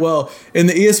party. Well, in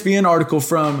the ESPN article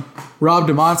from Rob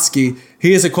Demonski,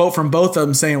 he has a quote from both of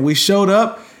them saying, we showed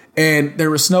up and there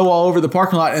was snow all over the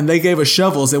parking lot and they gave us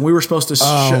shovels and we were supposed to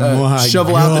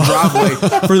shovel out the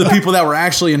driveway for the people that were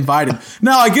actually invited.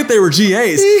 Now, I get they were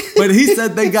GAs, but he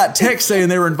said they got text saying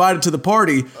they were invited to the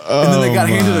party and then they got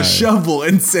handed a shovel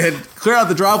and said, clear out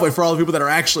the driveway for all the people that are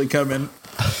actually coming.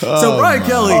 So Brian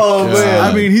Kelly,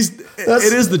 I mean,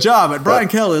 it is the job. At Brian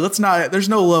Kelly, there's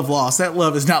no love lost. That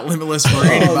love is not limitless for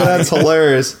anybody. That's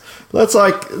hilarious. That's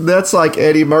like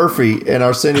Eddie Murphy in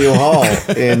Arsenio Hall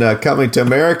in Coming to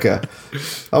America.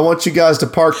 I want you guys to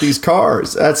park these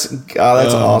cars. That's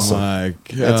awesome. My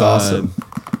God. That's awesome.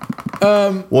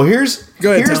 Well, here's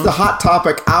the hot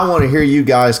topic I want to hear you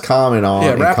guys comment on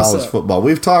in college football.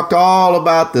 We've talked all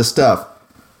about this stuff.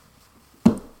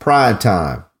 Prime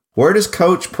time. Where does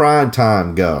Coach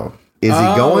Primetime go? Is he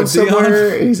going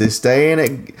somewhere? Is he staying at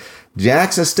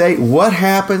Jackson State? What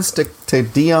happens to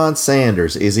Deion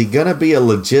Sanders? Is he going to be a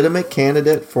legitimate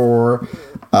candidate for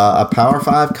a Power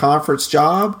 5 conference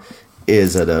job?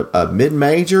 Is it a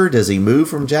mid-major? Does he move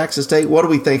from Jackson State? What do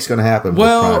we think is going to happen with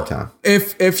prime time?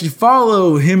 If you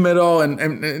follow him at all,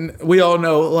 and we all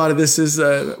know a lot of this is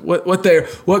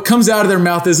what comes out of their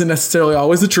mouth isn't necessarily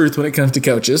always the truth when it comes to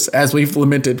coaches, as we've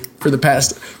lamented for the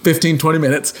past 15, 20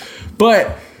 minutes.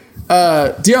 But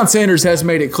Deion Sanders has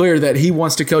made it clear that he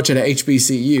wants to coach at a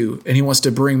HBCU, and he wants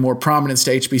to bring more prominence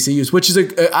to HBCUs, which is,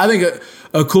 I think,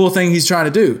 a cool thing he's trying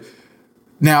to do.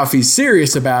 Now, if he's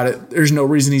serious about it, there's no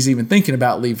reason he's even thinking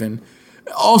about leaving.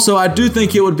 Also, I do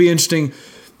think it would be interesting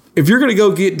if you're going to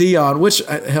go get Deion, which,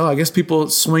 hell, I guess people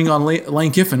swing on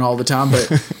Lane Kiffin all the time, but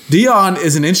Deion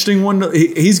is an interesting one.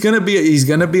 He's going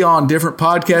to be on different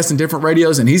podcasts and different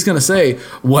radios, and he's going to say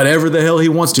whatever the hell he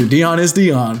wants to. Deion is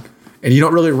Deion, and you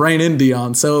don't really rein in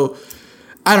Deion. So,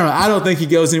 I don't know. I don't think he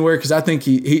goes anywhere because I think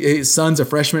his son's a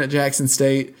freshman at Jackson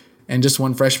State and just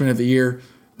won Freshman of the Year.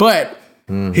 But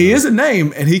he is a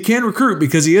name, and he can recruit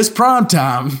because he is prime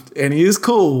time, and he is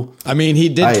cool. I mean, he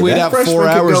did tweet out 4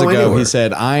 hours ago. Anywhere. He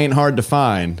said, "I ain't hard to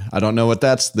find." I don't know what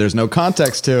that's. There's no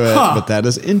context to it, but that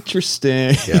is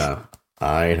interesting. Yeah,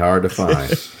 I ain't hard to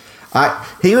find.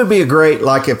 He would be a great,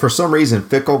 like, if for some reason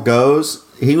Fickell goes,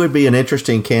 he would be an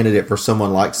interesting candidate for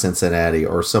someone like Cincinnati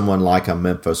or someone like a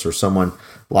Memphis or someone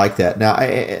like that. Now,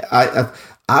 I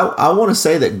want to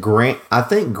say that I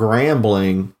think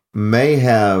Grambling may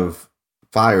have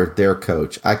fired their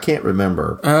coach. I can't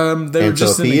remember. They were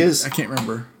just I can't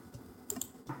remember.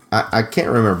 I can't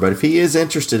remember, but if he is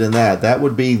interested in that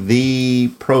would be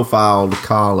the profiled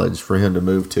college for him to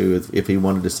move to if he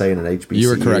wanted to stay in an HBCU. You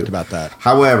were correct about that.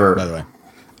 However, by the way,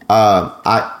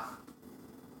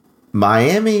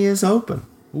 Miami is open.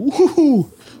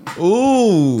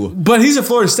 Ooh. But he's a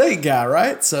Florida State guy,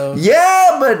 right? So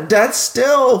yeah, but that's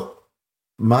still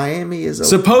Miami is open.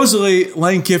 Supposedly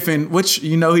Lane Kiffin, which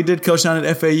he did coach down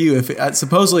at FAU.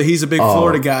 Supposedly he's a big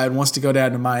Florida guy and wants to go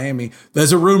down to Miami.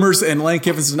 There's rumors, and Lane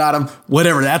Kiffin's not him.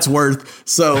 Whatever that's worth.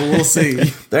 So we'll see.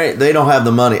 They don't have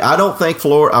the money. I don't think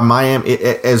Miami,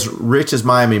 as rich as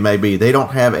Miami may be, they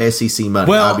don't have SEC money.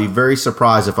 Well, I'd be very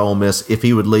surprised if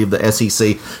he would leave the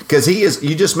SEC because he is.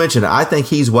 You just mentioned it. I think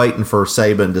he's waiting for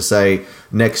Saban to say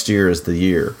next year is the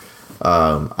year.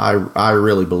 I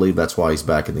really believe that's why he's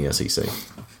back in the SEC.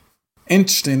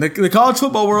 Interesting. The college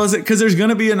football world is it because there's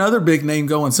going to be another big name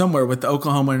going somewhere with the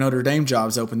Oklahoma and Notre Dame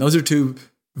jobs open. Those are two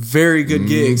very good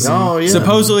gigs. Oh, yeah.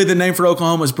 Supposedly the name for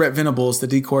Oklahoma is Brett Venables, the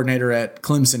D coordinator at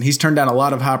Clemson. He's turned down a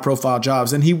lot of high profile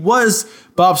jobs, and he was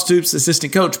Bob Stoops'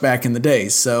 assistant coach back in the day.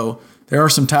 So there are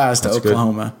some ties to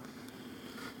Oklahoma.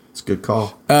 It's a good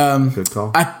call. Good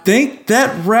call. I think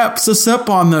that wraps us up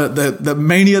on the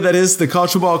mania that is the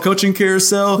college football coaching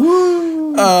carousel.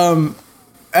 Woo.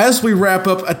 As we wrap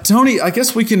up, Tony, I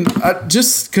guess we can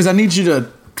just because I need you to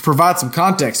provide some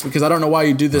context because I don't know why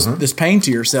you do this pain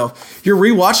to yourself. You're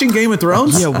rewatching Game of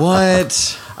Thrones? Yeah,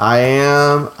 what? I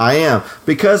am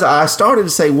because I started to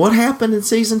say what happened in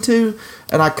season 2,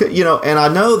 and I could, and I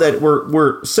know that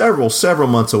we're several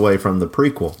months away from the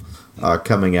prequel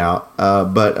coming out,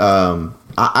 but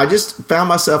I just found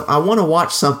myself I want to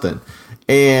watch something.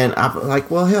 And I'm like,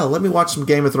 well, hell, let me watch some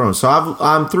Game of Thrones. So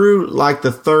I'm through like the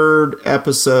 3rd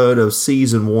episode of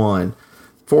season 1,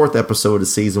 4th episode of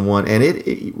season 1, and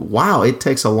it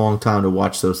takes a long time to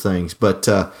watch those things. But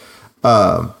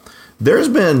there's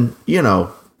been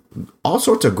all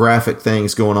sorts of graphic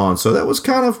things going on, so that was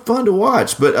kind of fun to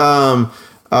watch. But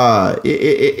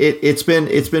it's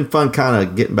been fun kind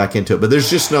of getting back into it. But there's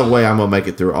just no way I'm gonna make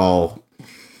it through all.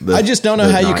 I just don't know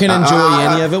how you can enjoy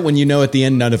any of it when you know at the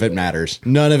end none of it matters.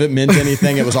 None of it meant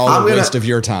anything. It was all a waste of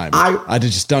your time. I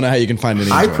just don't know how you can find any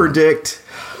enjoyment.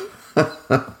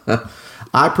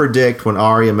 I predict when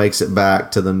Arya makes it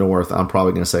back to the north, I'm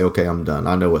probably going to say, okay, I'm done.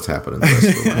 I know what's happening the rest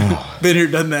of the way. Been here,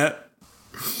 done that.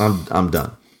 I'm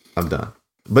done.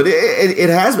 But it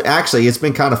has actually, it's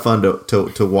been kind of fun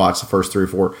to watch the first 3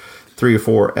 or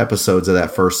 4 episodes of that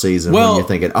first season when you're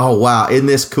thinking, oh, wow, isn't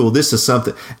this cool? This is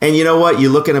something. And you know what? You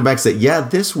look at it back and say, yeah,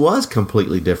 this was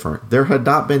completely different. There had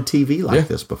not been TV like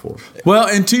this before. Well,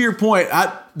 and to your point,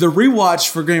 the rewatch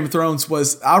for Game of Thrones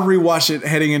was I rewatched it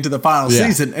heading into the final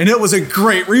season, and it was a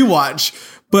great rewatch.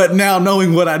 But now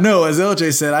knowing what I know, as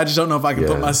LJ said, I just don't know if I can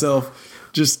put myself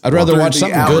just. I'd rather watch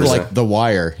something good like The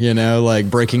Wire,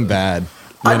 like Breaking Bad.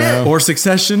 Or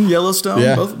Succession,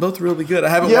 Yellowstone, both really good. I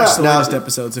haven't watched the latest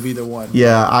episodes of either one.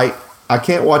 Yeah, I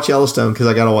can't watch Yellowstone because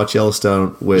I got to watch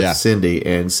Yellowstone with Cindy,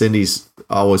 and Cindy's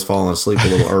always falling asleep a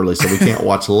little early, so we can't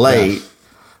watch late.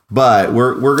 But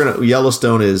we're gonna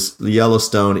Yellowstone is in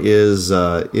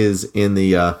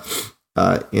the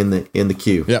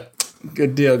queue. Yep.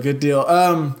 Good deal.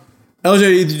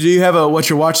 LJ, do you have what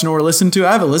you're watching or listening to?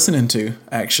 I have a listening to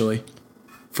actually.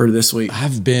 for this week?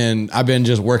 I've been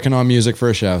just working on music for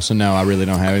a show, so no, I really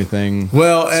don't have anything.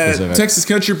 Well, Texas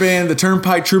country band, the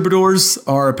Turnpike Troubadours,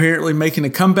 are apparently making a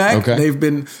comeback. Okay. They've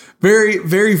been very,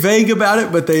 very vague about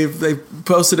it, but they've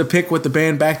posted a pic with the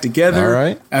band back together. All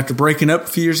right. After breaking up a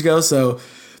few years ago. So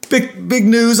big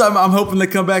news. I'm hoping they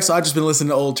come back. So I've just been listening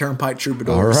to old Turnpike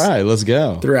Troubadours. All right, let's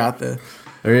go. Throughout the.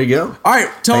 There you go. All right,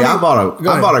 Tony. Hey, I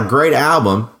bought a great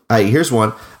album. Hey, here's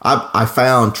one. I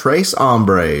found Trace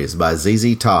Hombres by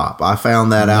ZZ Top. I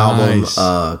found that album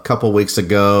a couple weeks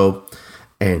ago,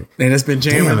 and it's been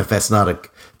jamming. Damn, if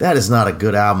that is not a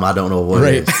good album, I don't know what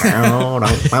it is.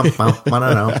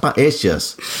 It's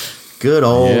just good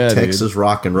old Texas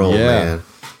rock and roll, man.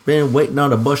 Been waiting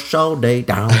on the bush all day.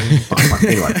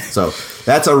 Anyway, so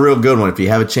that's a real good one. If you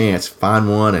have a chance, find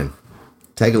one and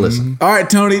take a listen. All right,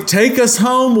 Tony, take us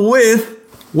home with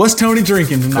what's Tony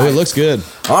drinking tonight? Oh, it looks good.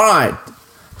 All right.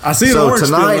 I see an orange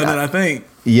tonight, in it, I think.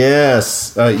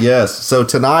 Yes. So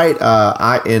tonight,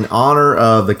 in honor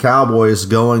of the Cowboys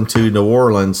going to New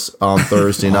Orleans on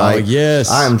Thursday night, yes,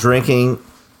 I am drinking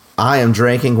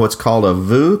what's called a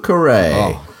Vieux Carré.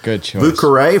 Oh, good choice. Vieux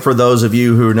Carré, for those of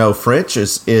you who know French,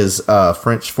 is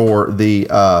French for the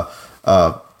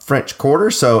French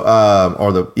Quarter. So,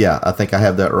 I think I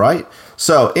have that right.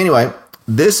 So anyway,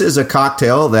 this is a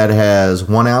cocktail that has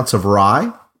 1 ounce of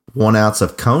rye, 1 ounce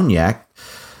of cognac,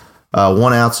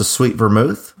 1 ounce of sweet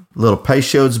vermouth, a little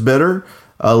Peychaud's bitter,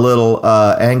 a little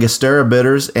Angostura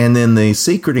bitters, and then the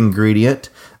secret ingredient,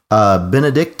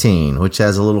 Benedictine, which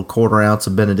has a little 1/4 ounce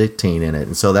of Benedictine in it.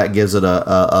 And so that gives it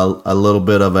a little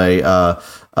bit of a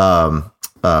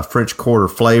French Quarter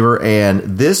flavor.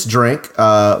 And this drink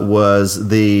was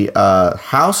the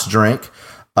house drink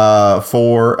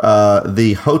for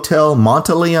the Hotel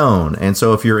Monteleone. And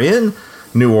so if you're in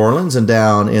New Orleans and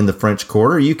down in the French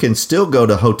Quarter, you can still go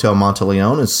to Hotel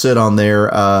Monteleone and sit on their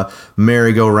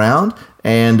merry-go-round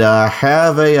and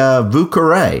have a Vieux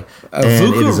Carré.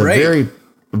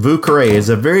 Vieux Carré is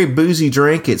a very boozy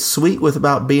drink. It's sweet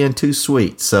without being too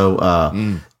sweet.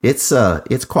 So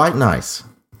it's quite nice.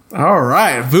 All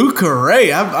right, Vieux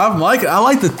Carré. I like it. I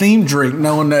like the theme drink,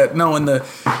 knowing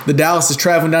the Dallas is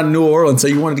traveling down to New Orleans, so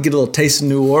you wanted to get a little taste of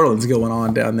New Orleans going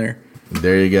on down there.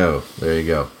 There you go.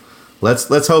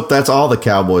 Let's hope that's all the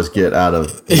Cowboys get out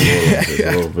of a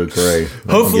little Vieux Carré.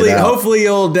 Hopefully,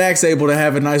 old Dak's able to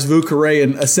have a nice Vieux Carré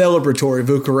and a celebratory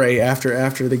Vieux Carré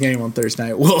after the game on Thursday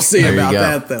night. We'll see about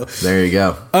that though. There you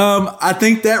go. I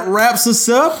think that wraps us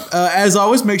up. As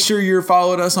always, make sure you're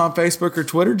following us on Facebook or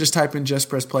Twitter. Just type in Just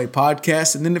Press Play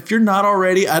Podcast, and then if you're not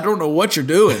already, I don't know what you're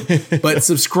doing, but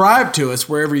subscribe to us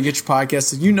wherever you get your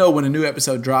podcasts, so you know when a new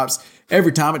episode drops.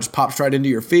 Every time it just pops right into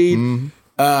your feed. Mm-hmm.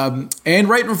 And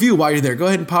rate and review while you're there. Go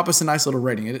ahead and pop us a nice little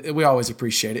rating. We always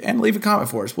appreciate it. And leave a comment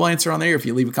for us. We'll answer on there if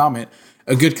you leave a comment.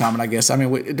 A good comment, I guess. I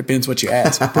mean, it depends what you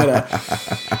ask. But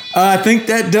I think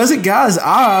that does it, guys.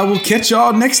 I will catch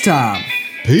y'all next time.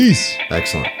 Peace.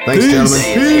 Excellent. Thanks, gentlemen.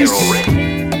 Peace.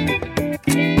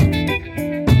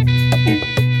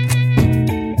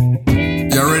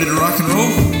 Y'all ready to rock and roll?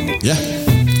 Yeah.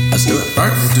 Let's do it. All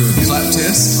right, we'll do a clap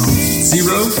test.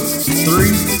 0,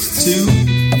 3, 2,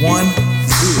 1, 0.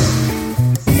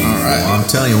 All right. Well, I'm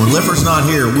telling you, when Liffer's not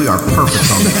here, we are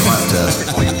perfect on the clap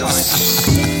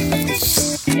test.